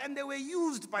revered God, and they were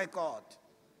used by God.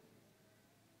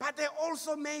 But they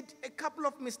also made a couple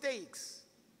of mistakes.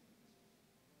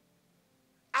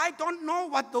 I don't know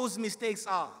what those mistakes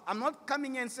are. I'm not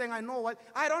coming here and saying I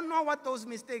don't know what those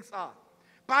mistakes are.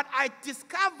 But I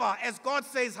discover, as God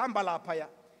says, Hambalapaya,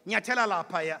 Nyathela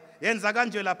lapha, yenza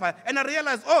kanje lapha. And I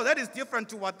realized, oh, that is different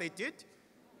to what they did.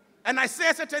 And I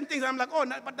say certain things, I'm like, oh,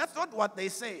 no, but that's not what they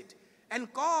said.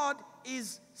 And God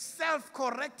is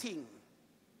self-correcting.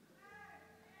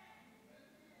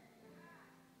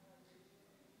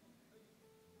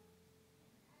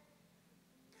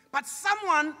 But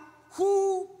someone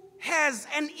who has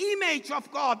an image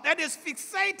of God that is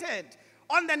fixated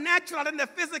on the natural and the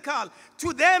physical,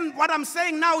 to them, what I'm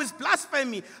saying now is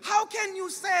blasphemy. How can you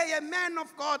say a man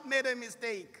of God made a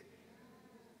mistake?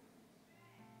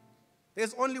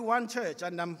 There's only one church,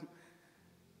 and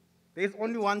there's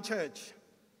only one church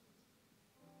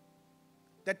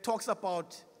that talks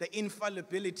about the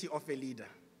infallibility of a leader.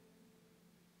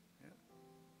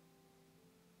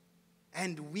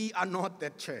 And we are not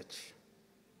that church.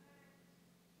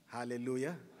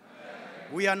 Hallelujah.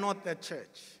 Amen. We are not that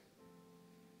church.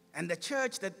 And the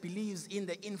church that believes in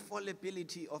the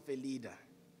infallibility of a leader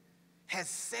has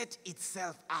set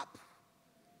itself up.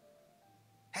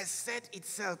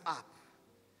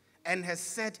 And has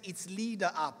set its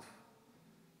leader up.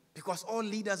 Because all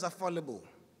leaders are fallible.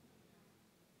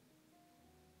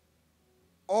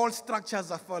 All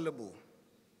structures are fallible.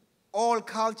 All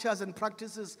cultures and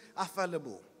practices are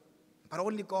fallible. But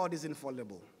only God is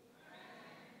infallible.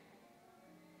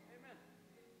 Amen.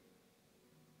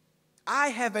 I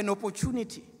have an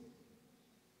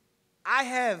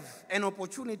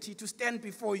opportunity to stand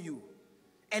before you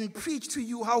and preach to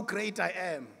you how great I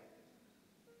am.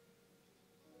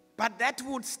 But that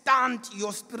would stunt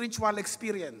your spiritual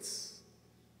experience.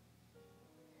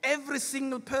 Every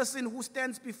single person who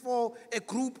stands before a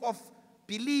group of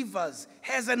believers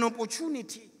has an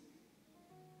opportunity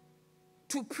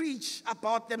to preach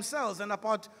about themselves and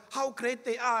about how great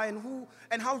they are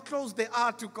and how close they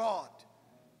are to God.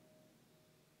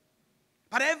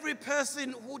 But every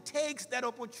person who takes that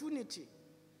opportunity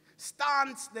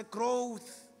stunts the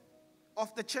growth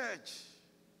of the church.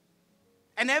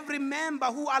 And every member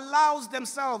who allows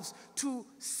themselves to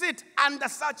sit under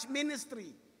such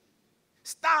ministry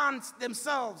stunts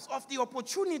themselves of the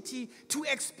opportunity to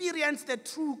experience the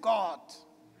true God.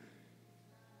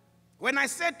 When I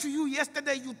said to you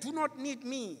yesterday, you do not need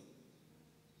me,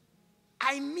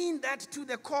 I mean that to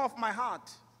the core of my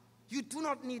heart. You do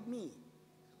not need me.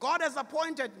 God has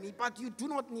appointed me, but you do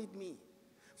not need me.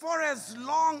 For as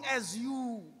long as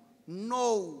you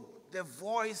know the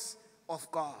voice of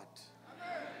God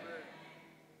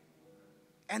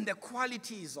and the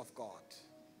qualities of God.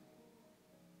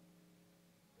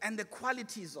 And the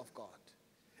qualities of God.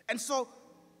 And so,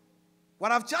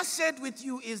 what I've just shared with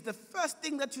you is the first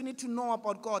thing that you need to know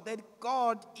about God, that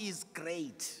God is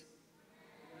great.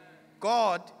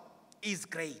 God is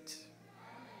great.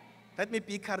 Let me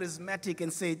be charismatic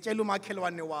and say, "Tshela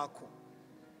umakhelwane wakho.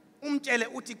 Umtshele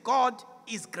uthi God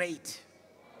is great."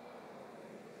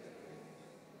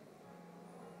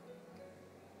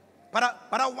 But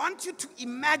I want you to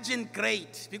imagine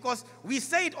great, because we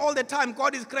say it all the time,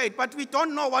 God is great, but we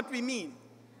don't know what we mean.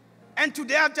 And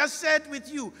today I've just shared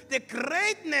with you, the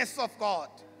greatness of God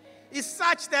is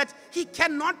such that he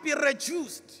cannot be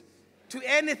reduced to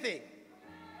anything.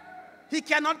 He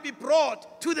cannot be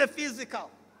brought to the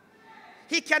physical.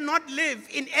 He cannot live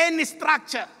in any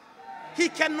structure. He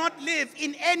cannot live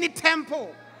in any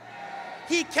temple.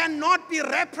 He cannot be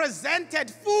represented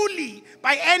fully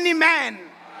by any man.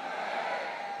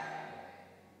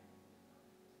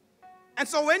 And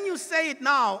so when you say it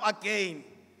now again,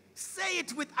 say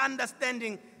it with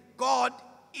understanding. God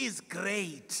is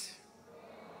great.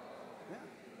 Yeah.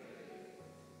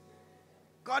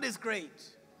 God is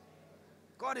great.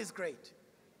 God is great.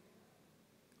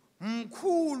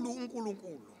 Mkhulu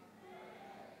uNkulunkulu.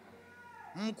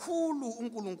 Mkhulu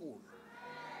uNkulunkulu.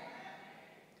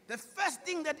 The first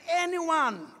thing that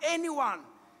anyone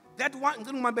that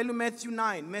wants, Matthew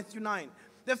 9.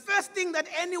 The first thing that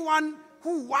anyone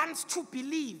who wants to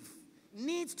believe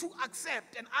needs to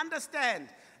accept and understand.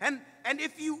 And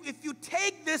if you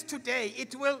take this today,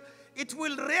 it will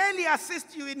really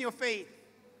assist you in your faith.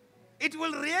 It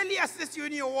will really assist you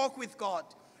in your walk with God.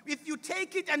 If you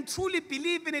take it and truly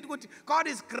believe in it, God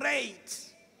is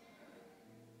great.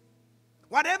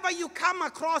 Whatever you come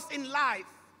across in life,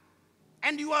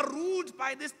 and you are ruled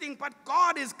by this thing, but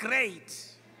God is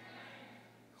great.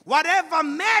 Whatever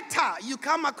matter you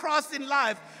come across in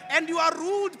life, and you are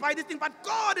ruled by this thing, but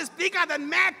God is bigger than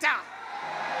matter.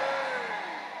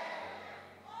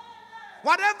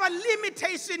 Whatever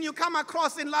limitation you come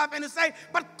across in life, and you say,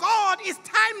 but God is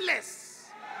timeless.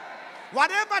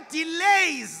 Whatever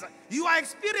delays you are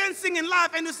experiencing in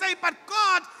life, and you say, but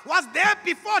God was there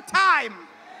before time.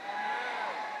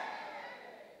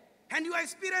 And you are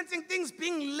experiencing things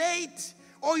being late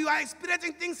or you are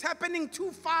experiencing things happening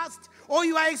too fast, or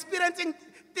you are experiencing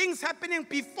things happening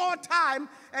before time,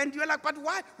 and you're like, but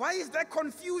why is there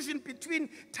confusion between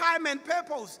time and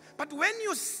purpose? But when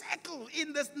you settle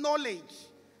in this knowledge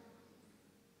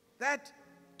that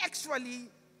actually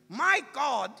my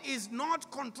God is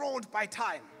not controlled by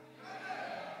time.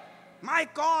 My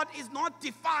God is not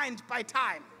defined by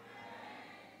time.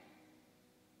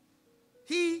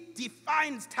 He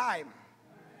defines time.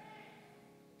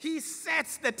 He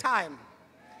sets the time.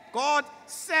 God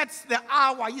sets the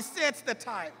hour. He sets the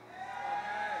time.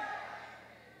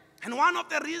 And one of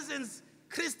the reasons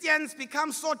Christians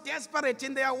become so desperate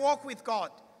in their walk with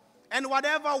God, and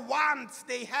whatever wants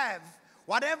they have,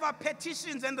 whatever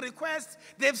petitions and requests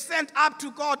they've sent up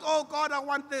to God, oh God, I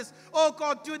want this. Oh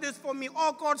God, do this for me.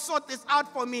 Oh God, sort this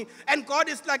out for me. And God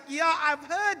is like, yeah, I've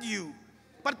heard you.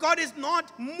 But God is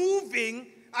not moving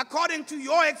according to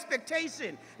your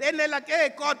expectation. Then they're like, hey,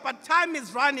 God, but time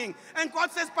is running. And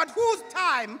God says, but whose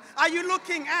time are you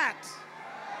looking at?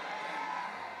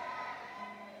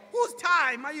 Whose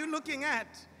time are you looking at?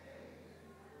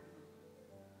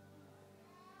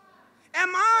 Am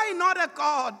I not a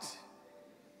God?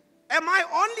 Am I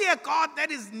only a God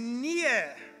that is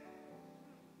near?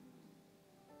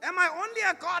 Am I only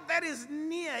a God that is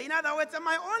near? In other words, am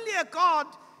I only a God?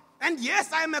 And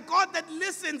yes, I am a God that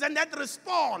listens and that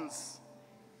responds.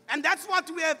 And that's what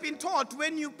we have been taught.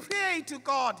 When you pray to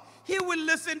God, He will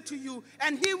listen to you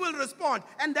and He will respond.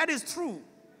 And that is true.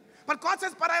 But God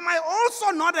says, but am I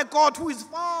also not a God who is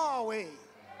far away?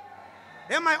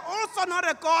 Am I also not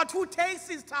a God who takes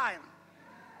His time?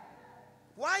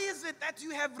 Why is it that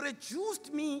you have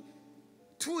reduced me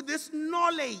to this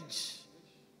knowledge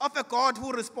of a God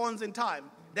who responds in time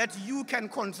that you can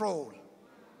control?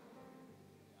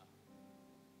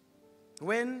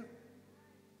 When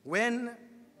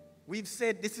we've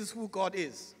said this is who God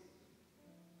is,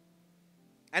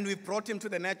 and we've brought Him to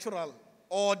the natural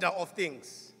order of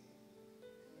things,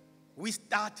 we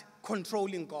start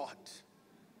controlling God.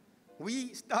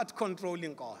 We start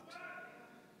controlling God.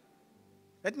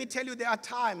 Let me tell you, there are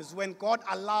times when God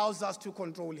allows us to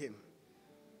control Him.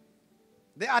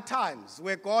 There are times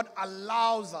where God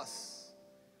allows us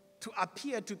to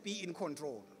appear to be in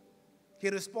control. He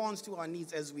responds to our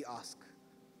needs as we ask.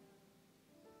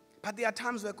 But there are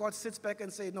times where God sits back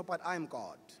and says, no, but I'm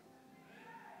God.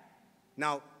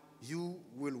 Now, you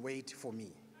will wait for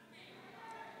me.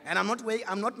 And I'm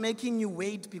not making you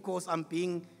wait because I'm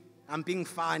being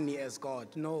funny as God.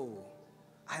 No,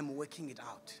 I'm working it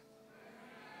out.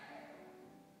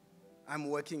 I'm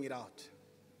working it out.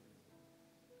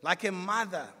 Like a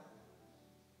mother,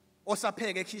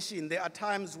 osapheke ekitchen, there are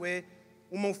times where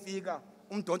uma ufika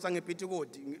umdonsa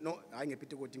ngepitikoti, no, hayi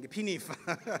ngepitikoti,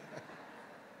 ngephinifa.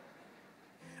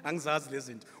 Angizazi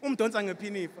lezinto. Umdonsa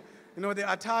ngephinifa. You know, there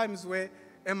are times where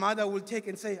a mother will take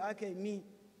and say, okay, me,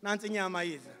 nansi inyama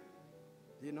idla.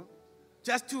 You know,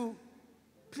 just to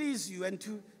please you and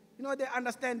to, you know, they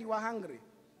understand you are hungry.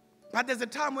 But there's a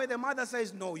time where the mother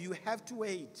says, no, you have to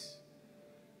wait.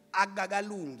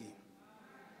 Agagalungi.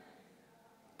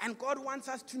 And God wants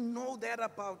us to know that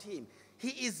about Him. He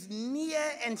is near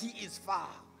and He is far.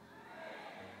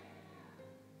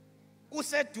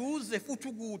 Useduze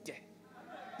futhi kude.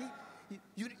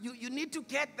 You need to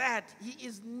get that. He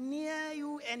is near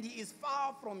you and He is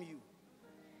far from you.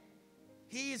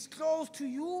 He is close to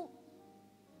you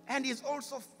and He is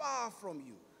also far from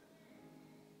you.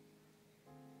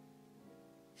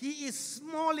 He is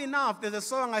small enough. There's a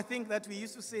song I think that we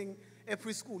used to sing at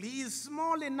preschool. He is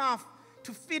small enough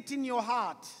to fit in your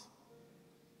heart.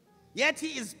 Yet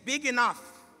He is big enough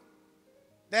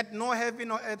that no heaven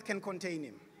or earth can contain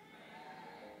Him.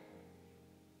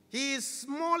 He is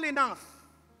small enough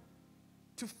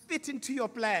to fit into your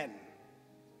plan.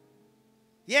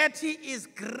 Yet He is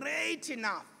great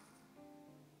enough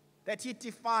that He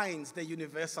defines the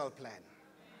universal plan.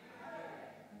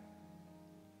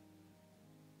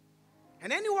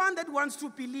 And anyone that wants to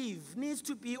believe needs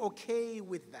to be okay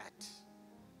with that.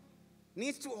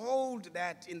 Needs to hold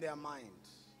that in their mind.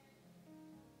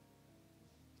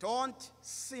 Don't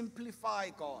simplify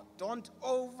God. Don't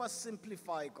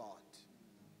oversimplify God.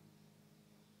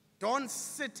 Don't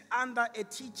sit under a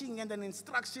teaching and an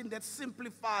instruction that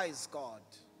simplifies God.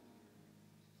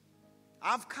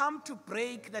 I've come to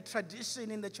break the tradition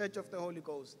in the Church of the Holy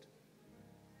Ghost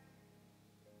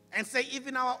and say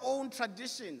even our own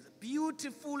traditions,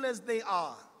 beautiful as they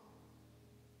are,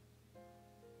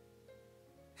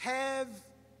 have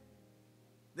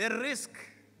the risk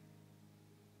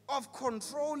of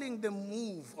controlling the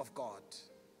move of God.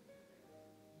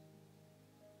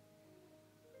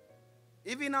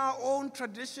 even our own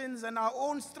traditions and our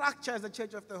own structure as the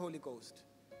Church of the Holy Ghost,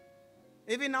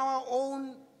 even our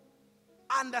own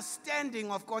understanding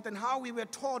of God and how we were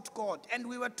taught God, and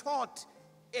we were taught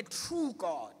a true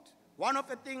God. One of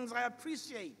the things I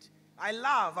appreciate, I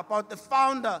love about the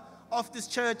founder of this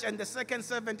church and the second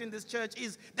servant in this church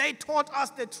is they taught us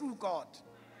the true God.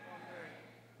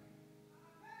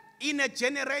 In a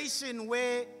generation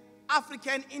where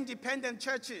African independent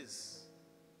churches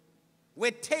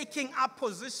were taking up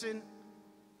position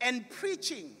and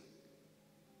preaching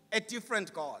a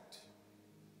different God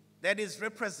that is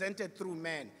represented through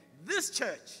man, this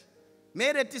church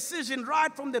made a decision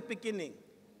right from the beginning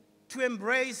to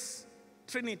embrace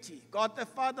Trinity, God the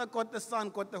Father, God the Son,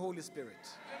 God the Holy Spirit.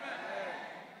 Amen.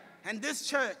 And this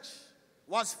church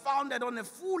was founded on a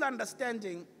full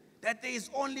understanding that there is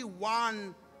only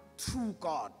one true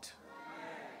God.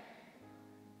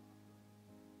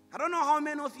 I don't know how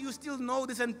many of you still know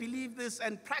this and believe this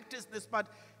and practice this, but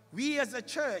we as a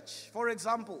church, for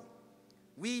example,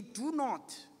 we do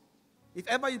not, if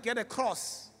ever you get a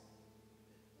cross,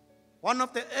 one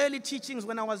of the early teachings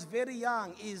when I was very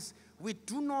young is we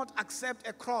do not accept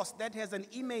a cross that has an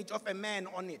image of a man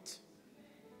on it.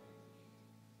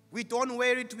 We don't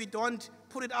wear it, we don't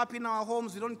put it up in our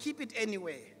homes, we don't keep it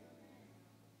anywhere.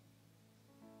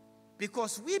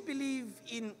 Because we believe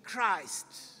in Christ,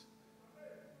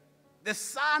 the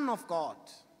Son of God,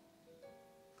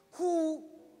 who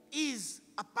is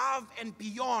above and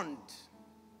beyond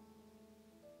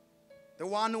the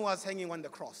one who was hanging on the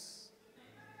cross.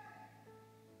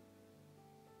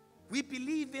 We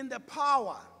believe in the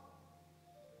power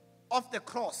of the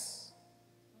cross.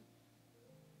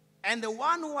 And the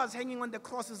one who was hanging on the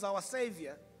cross is our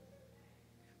Savior.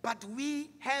 But we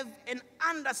have an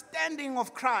understanding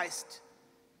of Christ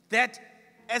that,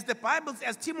 as the Bible,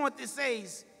 as Timothy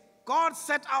says, God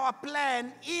set our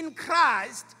plan in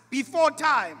Christ before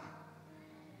time.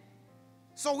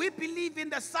 So we believe in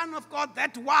the Son of God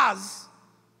that was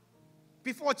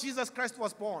before Jesus Christ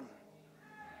was born.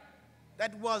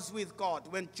 That was with God.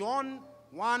 When John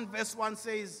 1 verse 1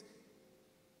 says,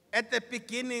 at the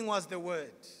beginning was the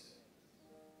Word,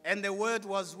 and the Word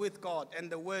was with God,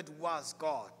 and the Word was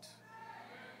God.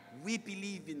 We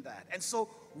believe in that. And so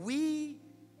we,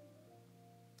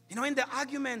 in the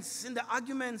arguments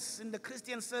in the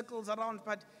Christian circles around,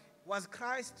 but was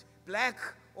Christ black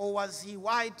or was he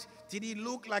white? Did he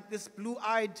look like this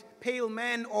blue-eyed pale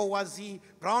man or was he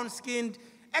brown-skinned?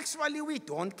 Actually, we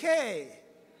don't care.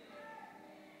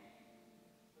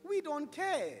 We don't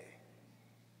care.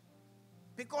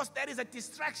 Because that is a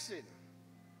distraction.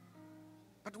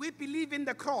 But we believe in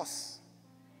the cross.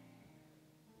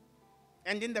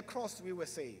 And in the cross we were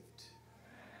saved.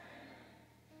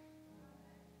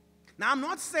 Now I'm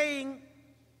not saying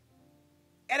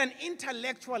at an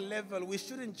intellectual level we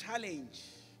shouldn't challenge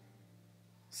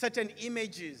certain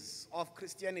images of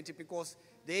Christianity because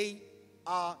they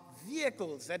are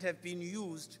vehicles that have been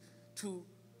used to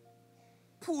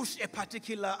push a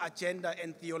particular agenda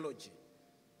and theology.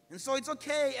 And so it's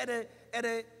okay at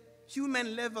a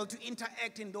human level to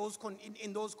interact in those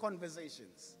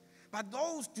conversations. But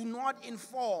those do not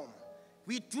inform.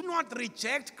 We do not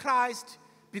reject Christ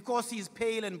because he's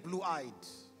pale and blue-eyed.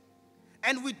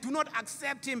 And we do not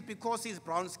accept him because he's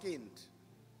brown-skinned.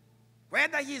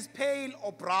 Whether he's pale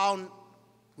or brown,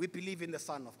 we believe in the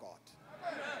Son of God.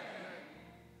 Amen.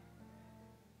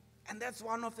 And that's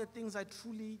one of the things I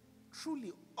truly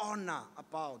honor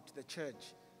about the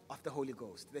Church of the Holy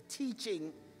Ghost. The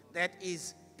teaching that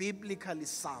is biblically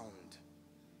sound.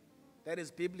 That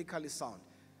is biblically sound.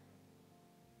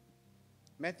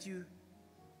 Matthew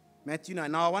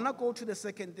 9. Now I want to go to the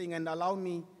second thing and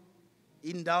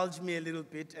indulge me a little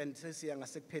bit and say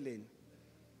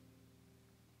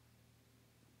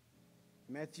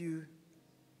Matthew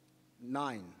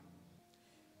 9.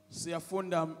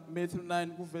 Siyafunda Matthew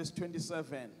 9 verse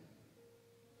 27.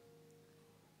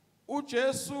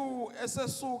 uJesu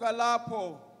esesuka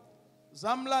lapho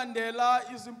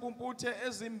zamlandela izimpumputhe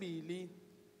ezimbili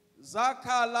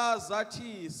zakhala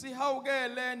zathi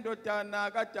sihawukele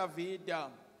ndodana kaDavida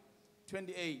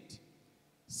 28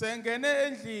 sengene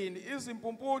endlini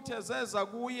izimpumputhe zeza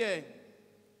kuye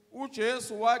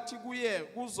uJesu wathi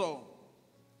kuzo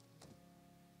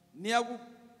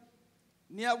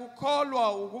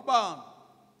niyakukholwa ukuba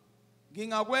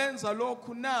ngingakwenza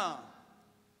lokhu na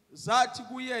zathi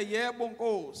kuye yebo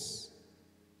Nkosi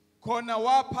khona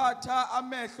waphatha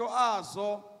amehlo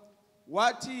azo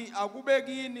wathi akube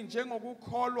kini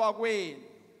njengokukholwa kwenu.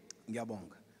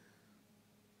 Ngiyabonga.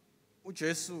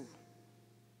 uJesu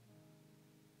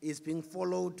is being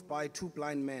followed by two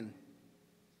blind men.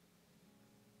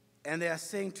 And they are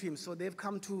saying to him, so they've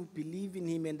come to believe in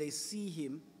him and they see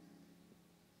him.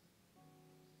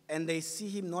 And they see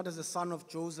him not as a son of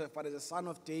Joseph, but as a son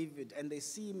of David. And they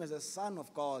see him as a son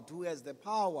of God who has the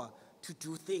power to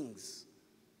do things.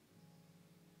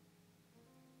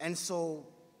 And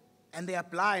they are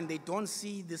blind. They don't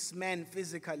see this man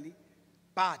physically,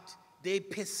 but they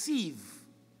perceive.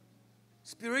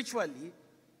 Spiritually,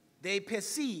 they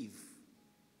perceive.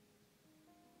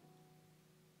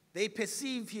 They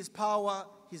perceive his power,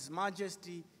 his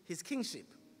majesty, his kingship.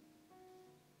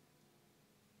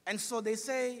 And so they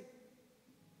say,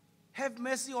 have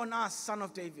mercy on us, son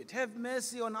of David. Have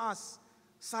mercy on us,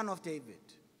 son of David.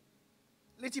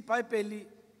 Lithi iBhayibheli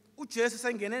uJesu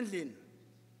sengena endlini.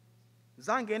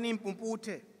 Zangena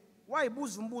impumputhe.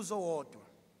 Wayibuza umbuzo wodwa.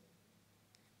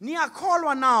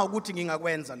 Niyakholwa na ukuthi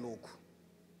ngingakwenza lokhu?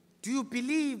 Do you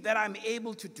believe that I'm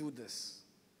able to do this?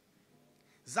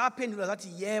 Zaphendula zathi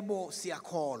yebo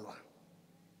siyakholwa.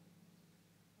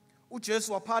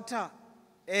 uJesu waphatha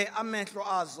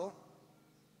amehlo azo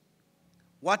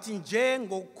wathi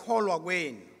njengokukholwa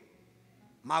kwenu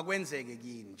makwenzeke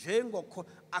kini.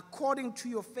 According to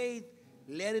your faith,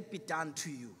 let it be done to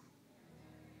you.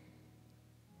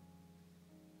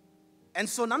 And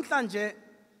so namhlanje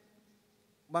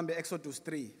bambe Exodus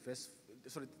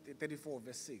 34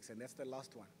 verse 6, and that's the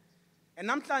last one. And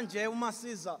namhlanje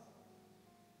umasiza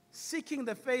seeking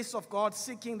the face of God,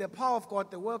 seeking the power of God,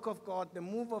 the work of God, the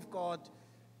move of God,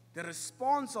 the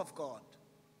response of God.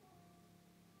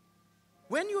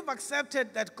 When you've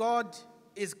accepted that God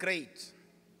is great,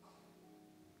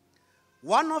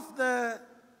 one of the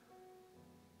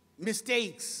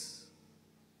mistakes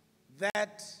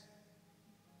that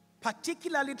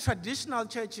particularly traditional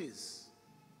churches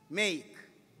make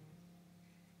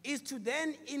is to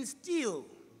then instill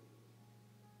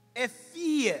a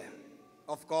fear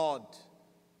of God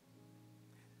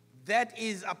that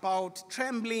is about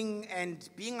trembling and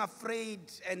being afraid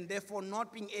and therefore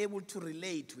not being able to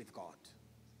relate with God.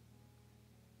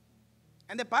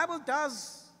 And the Bible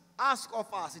does ask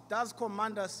of us, it does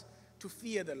command us to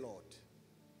fear the Lord.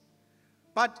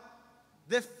 But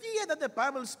the fear that the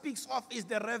Bible speaks of is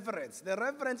the reverence. The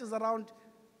reverence is around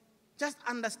just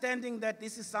understanding that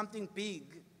this is something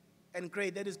big and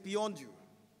great that is beyond you.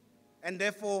 And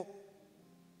therefore,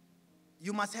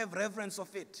 you must have reverence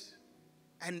of it.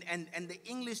 And the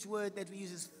English word that we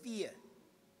use is fear.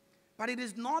 But it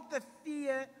is not the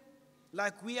fear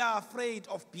like we are afraid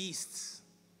of beasts,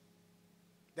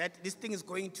 that this thing is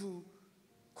going to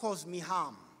cause me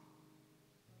harm.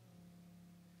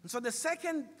 And so the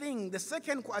second thing, I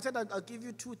said I'll give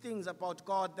you two things about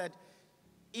God that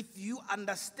if you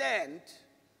understand,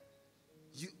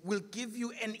 will give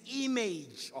you an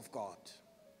image of God.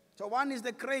 So one is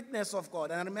the greatness of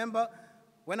God. And I remember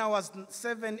when I was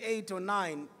 7, 8, or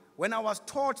 9, when I was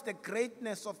taught the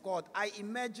greatness of God, I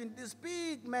imagined this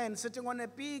big man sitting on a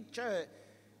big chair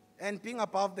and being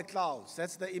above the clouds.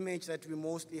 That's the image that we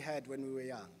mostly had when we were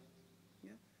young.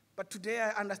 Yeah? But today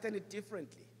I understand it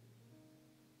differently.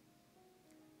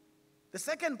 The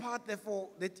second part, therefore,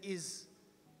 that is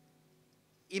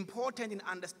important in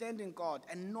understanding God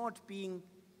and not being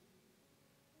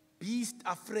beast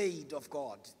afraid of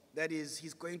God. That is,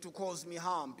 he's going to cause me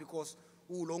harm because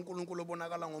lo nkulunkulu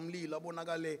obonakala ngomlilo,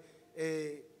 abonakale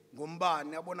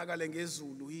ngombane, abonakale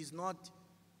ngezulu. He's not,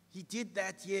 he did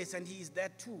that, yes, and he is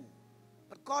that too.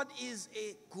 But God is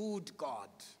a good God.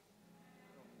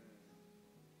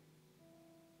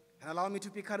 And allow me to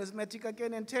be charismatic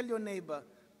again and tell your neighbor,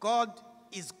 God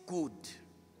is good.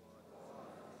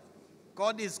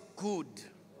 God is good.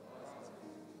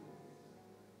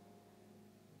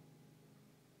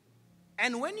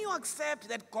 And when you accept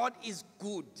that God is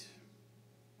good,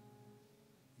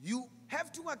 you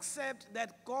have to accept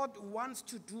that God wants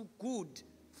to do good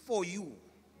for you.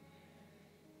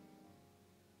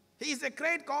 He is a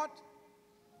great God.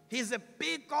 He is a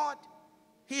big God.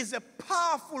 He is a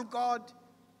powerful God.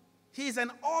 He is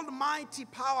an almighty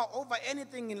power over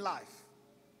anything in life.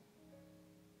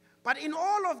 But in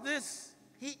all of this,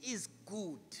 he is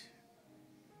good.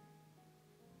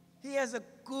 He has a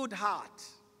good heart.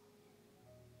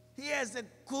 He has a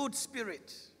good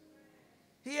spirit.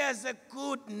 He has a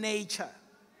good nature.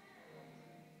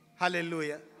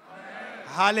 Hallelujah. Amen.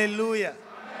 Hallelujah.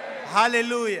 Amen.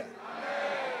 Hallelujah. Amen.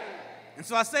 And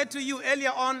so I said to you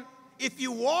earlier on, if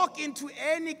you walk into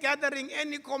any gathering,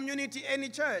 any community, any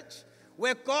church,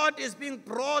 where God is being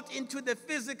brought into the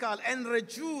physical and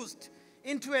reduced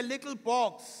into a little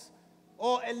box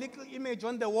or a little image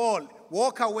on the wall,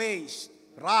 walk away,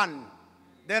 run.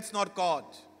 That's not God.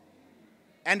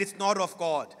 And it's not of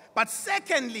God. But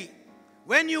secondly,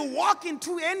 when you walk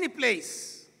into any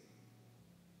place,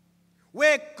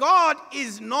 where God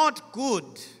is not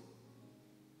good.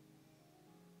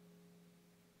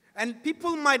 And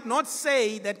people might not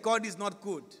say that God is not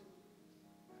good,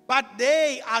 but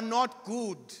they are not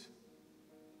good.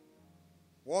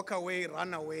 Walk away,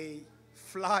 run away,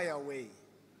 fly away.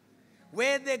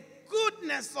 Where the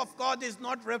goodness of God is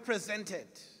not represented.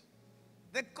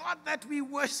 The God that we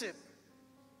worship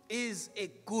is a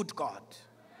good God.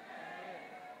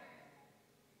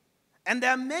 And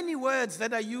there are many words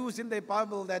that are used in the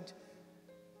Bible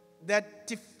that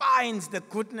defines the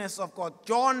goodness of God.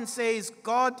 John says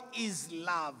God is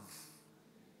love.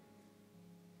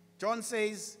 John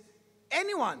says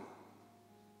anyone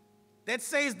that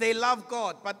says they love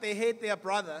God but they hate their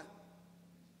brother,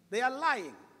 they are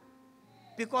lying,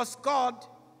 because God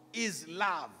is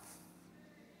love.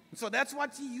 So that's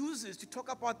what he uses to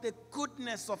talk about the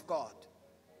goodness of God.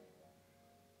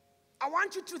 I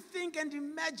want you to think and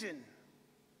imagine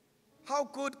how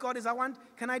good God is.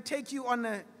 Can I take you on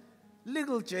a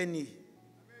little journey?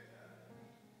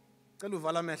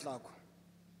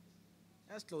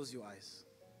 Just close your eyes.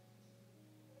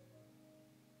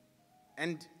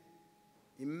 And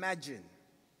imagine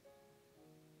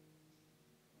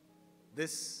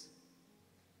this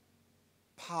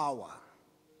power.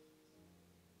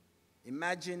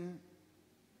 Imagine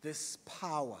this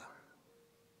power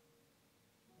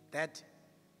that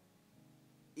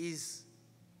is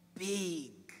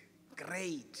big,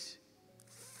 great,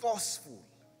 forceful.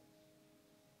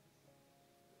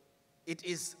 It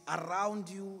is around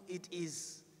you, it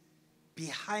is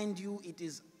behind you, it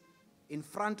is in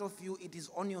front of you, it is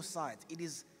on your sides, it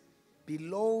is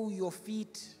below your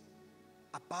feet,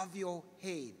 above your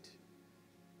head.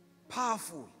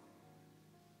 Powerful.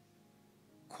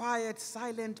 Quiet,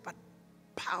 silent, but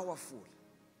powerful.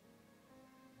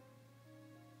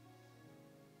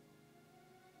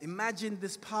 Imagine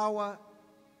this power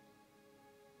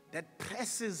that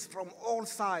presses from all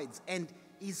sides and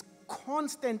is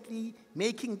constantly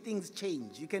making things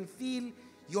change. You can feel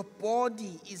your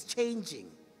body is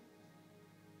changing.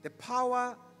 The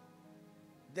power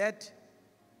that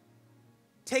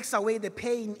takes away the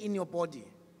pain in your body.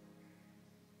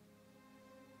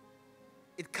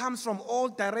 It comes from all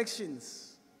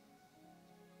directions.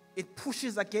 It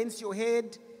pushes against your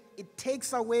head. It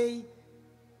takes away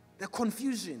the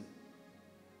confusion,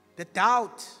 the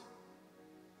doubt,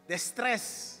 the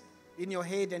stress in your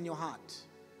head and your heart.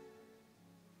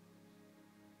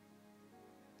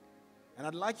 And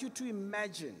I'd like you to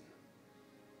imagine,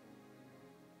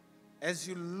 as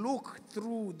you look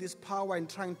through this power and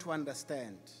trying to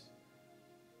understand,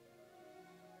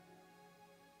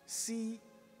 see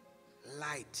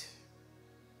light.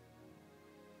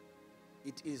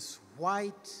 It is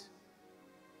white,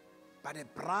 but a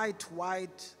bright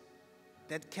white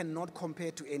that cannot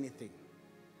compare to anything.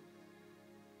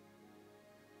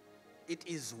 It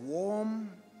is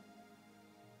warm.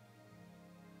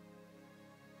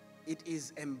 It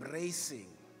is embracing.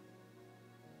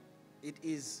 It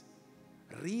is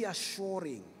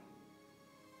reassuring.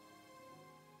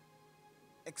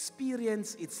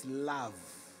 Experience its love.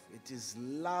 It is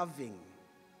loving.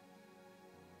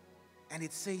 And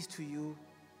it says to you,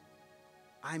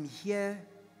 I'm here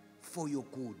for your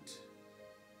good.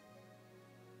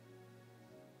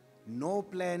 No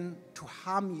plan to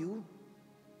harm you.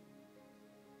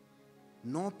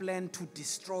 No plan to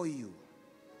destroy you.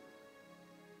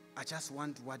 I just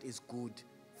want what is good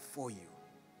for you.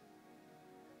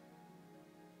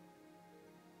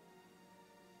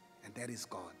 And that is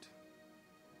God.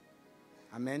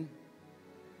 Amen.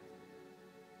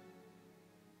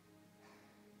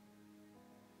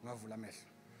 Ngavula amehlo.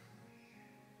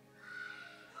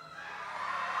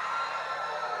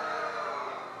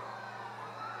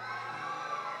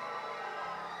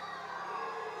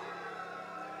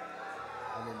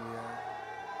 Hallelujah.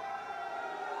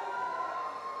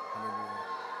 Hallelujah.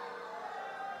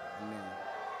 Amen.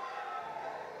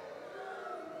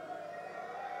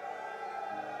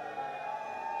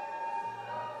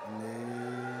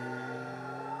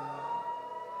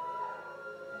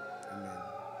 Amen.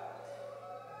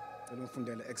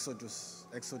 Fundela Exodus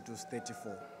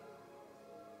 34.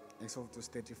 Exodus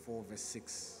 34 verse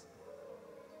 6.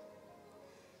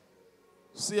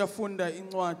 Siyafunda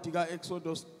incwadi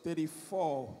kaExodus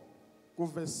 34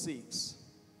 kuverse 6.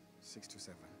 6 to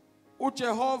 7.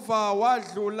 uJehova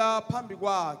wadlula phambi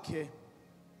kwakhe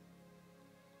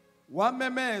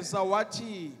wamemeza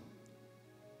wathi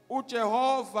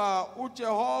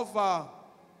uJehova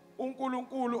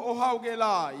uNkulunkulu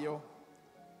ohawukelayo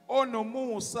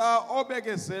onomusa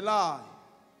obekezelayo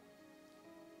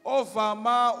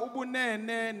ovama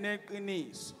ubunene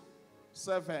neqiniso.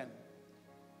 7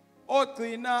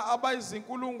 ogcina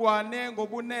abayizinkulungwane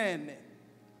ngobunene,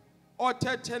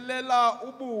 othethelela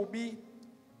ububi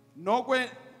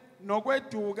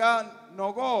nokweduka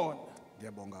nokona.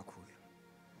 Ngiyabonga kakhulu.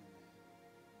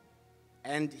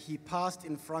 And he passed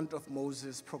in front of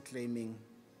Moses proclaiming,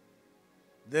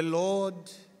 the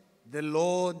Lord,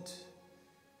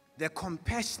 the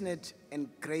compassionate and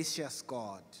gracious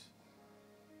God,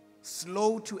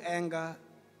 slow to anger,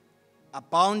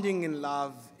 abounding in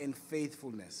love and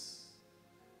faithfulness,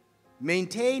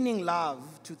 maintaining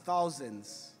love to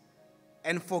thousands,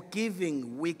 and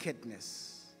forgiving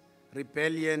wickedness,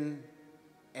 rebellion,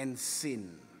 and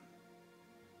sin.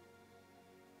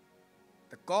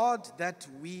 The God that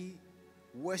we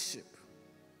worship,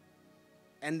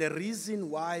 and the reason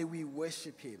why we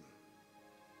worship him,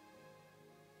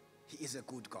 he is a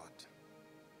good God.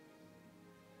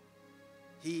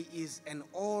 He is an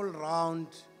all-round,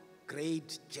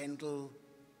 great, gentle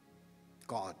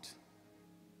God.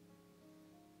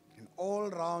 An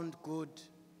all-round good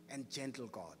and gentle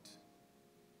God.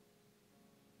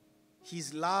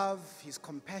 His love, his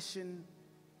compassion,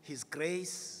 his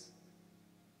grace,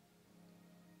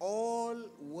 all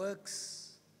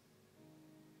works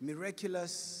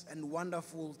miraculous and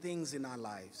wonderful things in our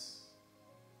lives.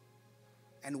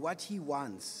 And what he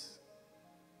wants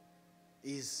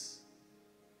is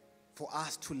for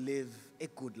us to live a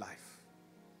good life.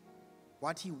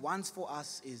 What he wants for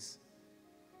us is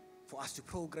for us to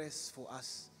progress, for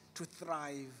us to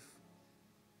thrive,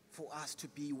 for us to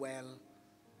be well,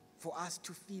 for us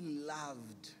to feel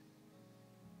loved,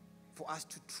 for us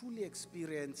to truly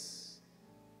experience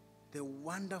the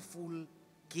wonderful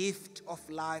gift of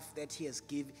life that he has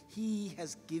given. He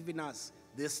has given us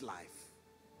this life.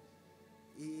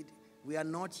 We are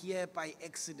not here by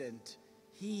accident.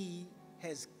 He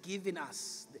has given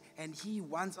us, and he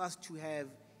wants us to have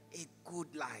a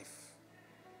good life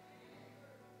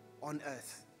on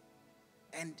earth.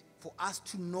 And for us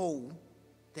to know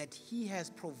that he has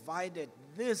provided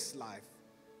this life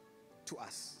to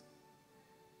us.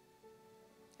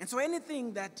 And so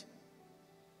anything that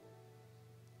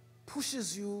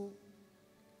pushes you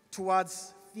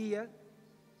towards fear,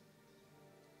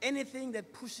 anything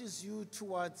that pushes you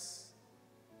towards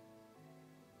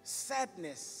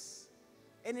sadness,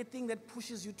 anything that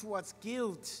pushes you towards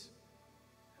guilt,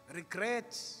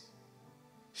 regret,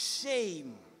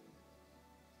 shame.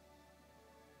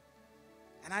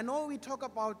 And I know we talk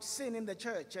about sin in the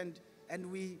church,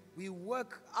 and we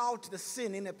work out the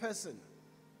sin in a person.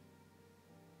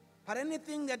 But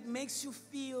anything that makes you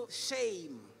feel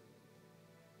shame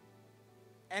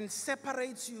and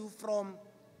separates you from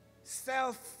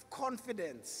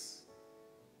self-confidence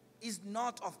is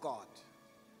not of God.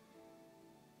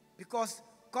 Because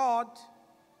God,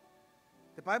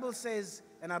 the Bible says,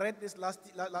 and I read this last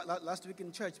week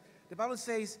in church, the Bible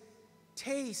says,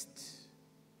 taste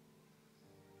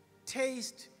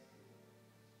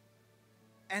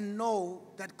and know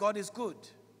that God is good.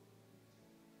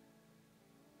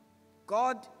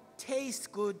 God tastes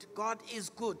good, God is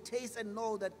good. Taste and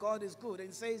know that God is good. And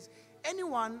it says,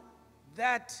 anyone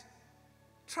that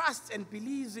trusts and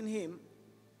believes in him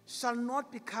shall not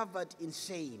be covered in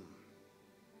shame.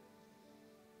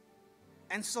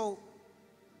 And so,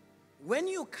 when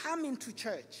you come into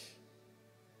church,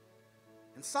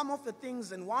 and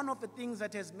one of the things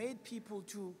that has made people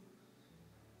to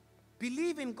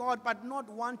believe in God but not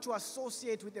want to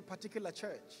associate with a particular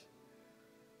church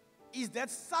is that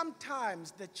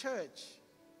sometimes the church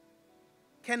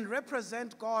can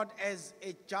represent God as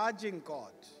a judging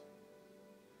God.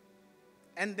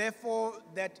 And therefore,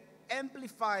 that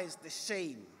amplifies the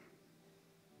shame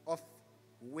of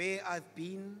where I've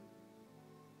been,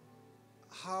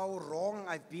 how wrong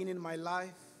I've been in my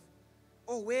life,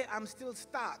 or where I'm still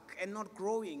stuck and not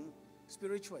growing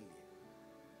spiritually.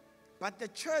 But the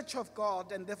church of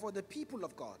God, and therefore the people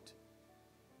of God,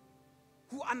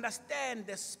 who understand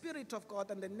the Spirit of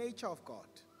God and the nature of God,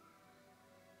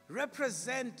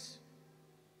 represent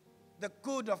the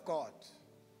good of God.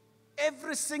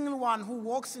 Every single one who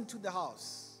walks into the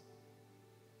house,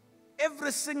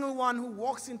 every single one who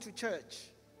walks into church,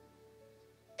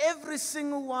 every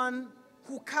single one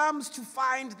who comes to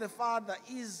find the Father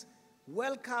is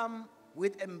welcome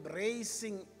with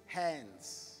embracing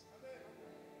hands.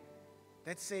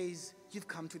 That says, you've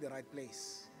come to the right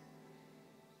place.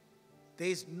 There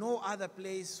is no other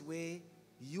place where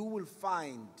you will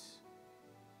find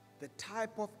the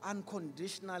type of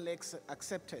unconditional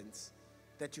acceptance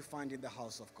that you find in the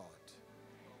house of God.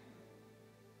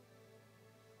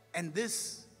 And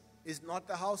this is not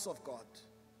the house of God,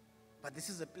 but this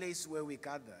is a place where we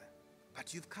gather.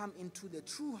 But you've come into the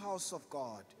true house of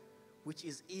God, which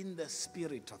is in the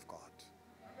Spirit of God,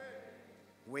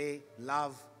 where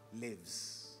love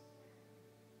lives.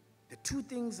 The two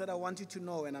things that I want you to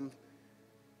know, and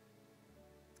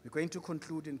we're going to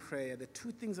conclude in prayer. The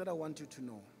two things that I want you to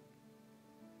know.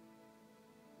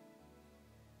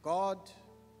 God,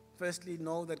 firstly,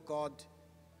 know that God,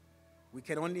 we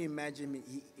can only imagine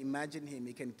him.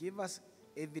 He can give us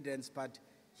evidence, but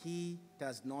he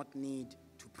does not need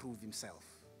to prove himself.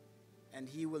 And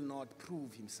he will not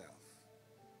prove himself.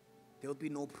 There will be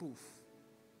no proof.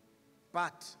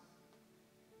 But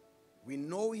we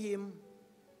know him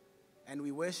and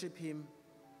we worship him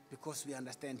because we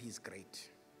understand he's great.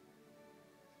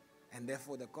 And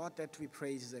therefore, the God that we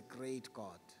praise is a great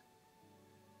God.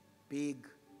 Big,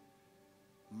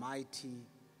 mighty,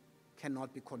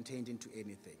 cannot be contained into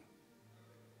anything.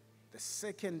 The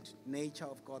second nature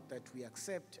of God that we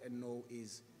accept and know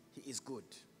is he is good.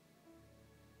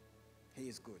 He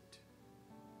is good.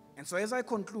 And so as I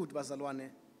conclude, bazalwane,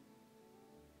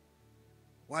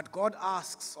 what God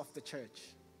asks of the church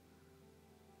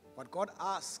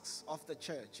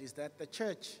is that the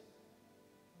church,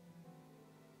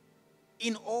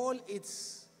 in all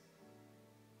its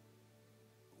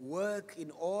work,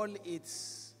 in all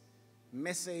its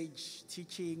message,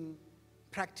 teaching,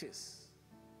 practice,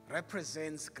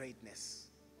 represents greatness.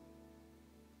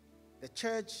 The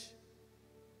church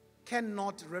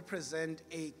cannot represent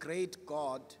a great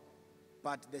God,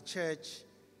 but the church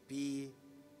be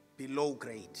below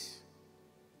great.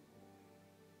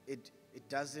 It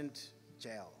doesn't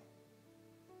gel.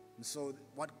 And so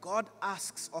what God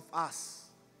asks of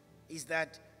us is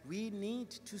that we need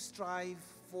to strive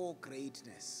for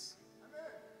greatness.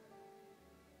 Amen.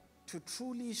 To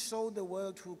truly show the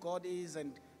world who God is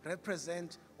and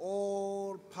represent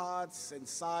all parts and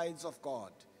sides of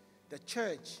God. The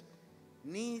church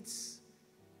needs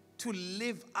to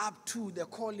live up to the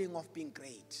calling of being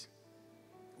great.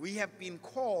 We have been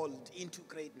called into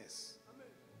greatness. Amen.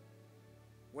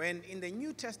 When in the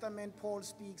New Testament Paul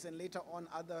speaks and later on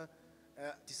other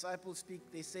disciples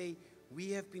speak, they say,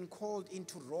 we have been called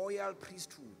into royal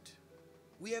priesthood.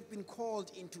 We have been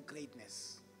called into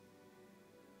greatness.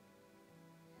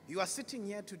 You are sitting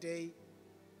here today,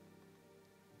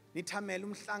 but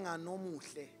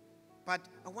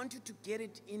I want you to get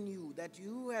it in you that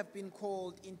you have been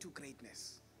called into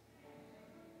greatness.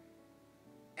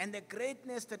 And the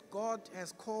greatness that God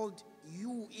has called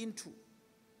you into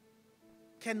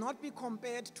cannot be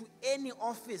compared to any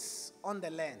office on the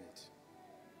land.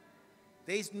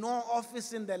 There is no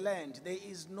office in the land. There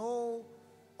is no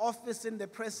office in the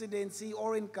presidency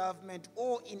or in government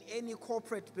or in any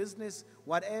corporate business,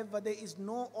 whatever. There is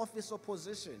no office or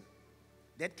position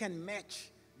that can match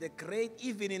the great,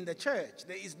 even in the church.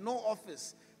 There is no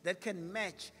office that can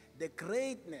match the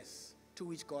greatness to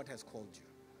which God has called you.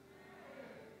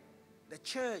 The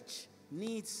church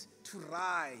needs to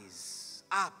rise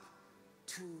up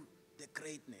to the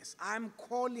greatness. I'm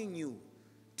calling you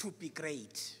to be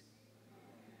great.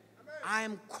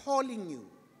 I'm calling you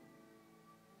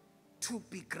to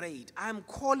be great. I'm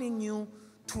calling you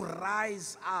to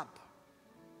rise up.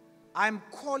 I'm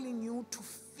calling you to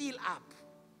fill up.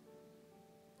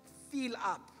 Fill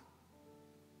up.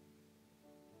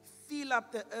 Fill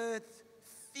up the earth.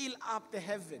 Fill up the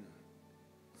heaven.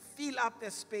 Fill up the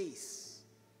space.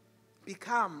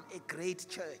 Become a great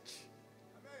church.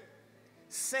 Amen.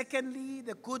 Secondly,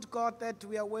 the good God that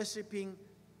we are worshiping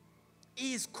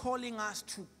is calling us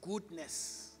to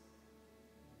goodness.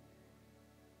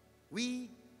 We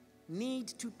need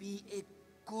to be a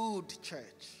good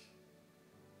church.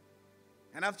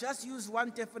 And I've just used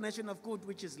one definition of good,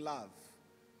 which is love.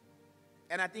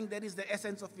 And I think that is the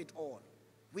essence of it all.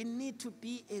 We need to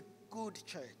be a good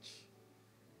church.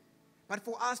 But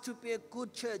for us to be a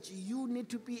good church, you need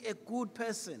to be a good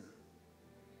person.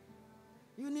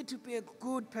 You need to be a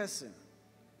good person.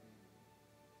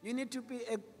 You need to be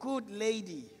a good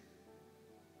lady.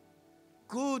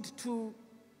 Good to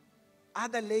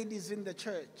other ladies in the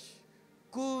church.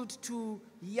 Good to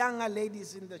younger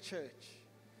ladies in the church.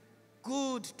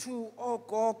 Good to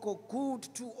ogogo.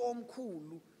 Good to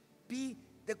omkhulu. Be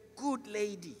the good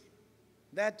lady.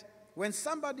 That when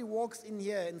somebody walks in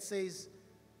here and says,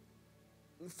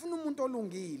 "Ngifuna umuntu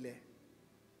olungile,"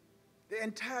 the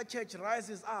entire church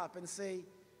rises up and say,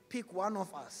 "Pick one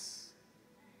of us."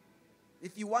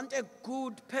 If you want a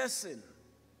good person,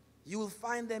 you will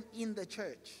find them in the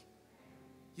church.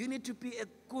 You need to be a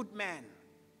good man.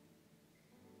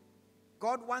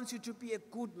 God wants you to be a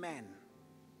good man.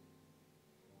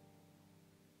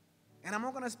 And I'm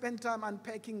not going to spend time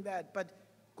unpacking that, but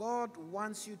God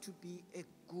wants you to be a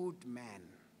good man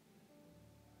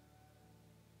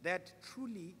that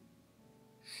truly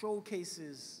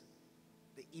showcases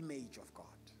the image of God.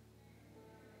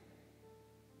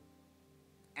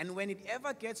 And when it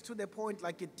ever gets to the point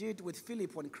like it did with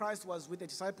Philip when Christ was with the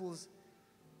disciples,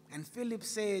 and Philip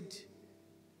said,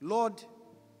 Lord,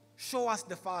 show us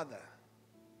the Father.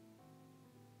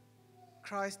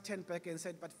 Christ turned back and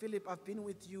said, but Philip, I've been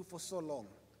with you for so long.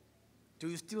 Do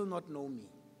you still not know me?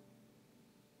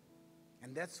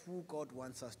 And that's who God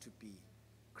wants us to be.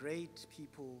 Great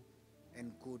people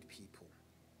and good people.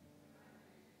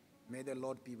 May the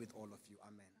Lord be with all of you.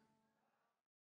 Amen.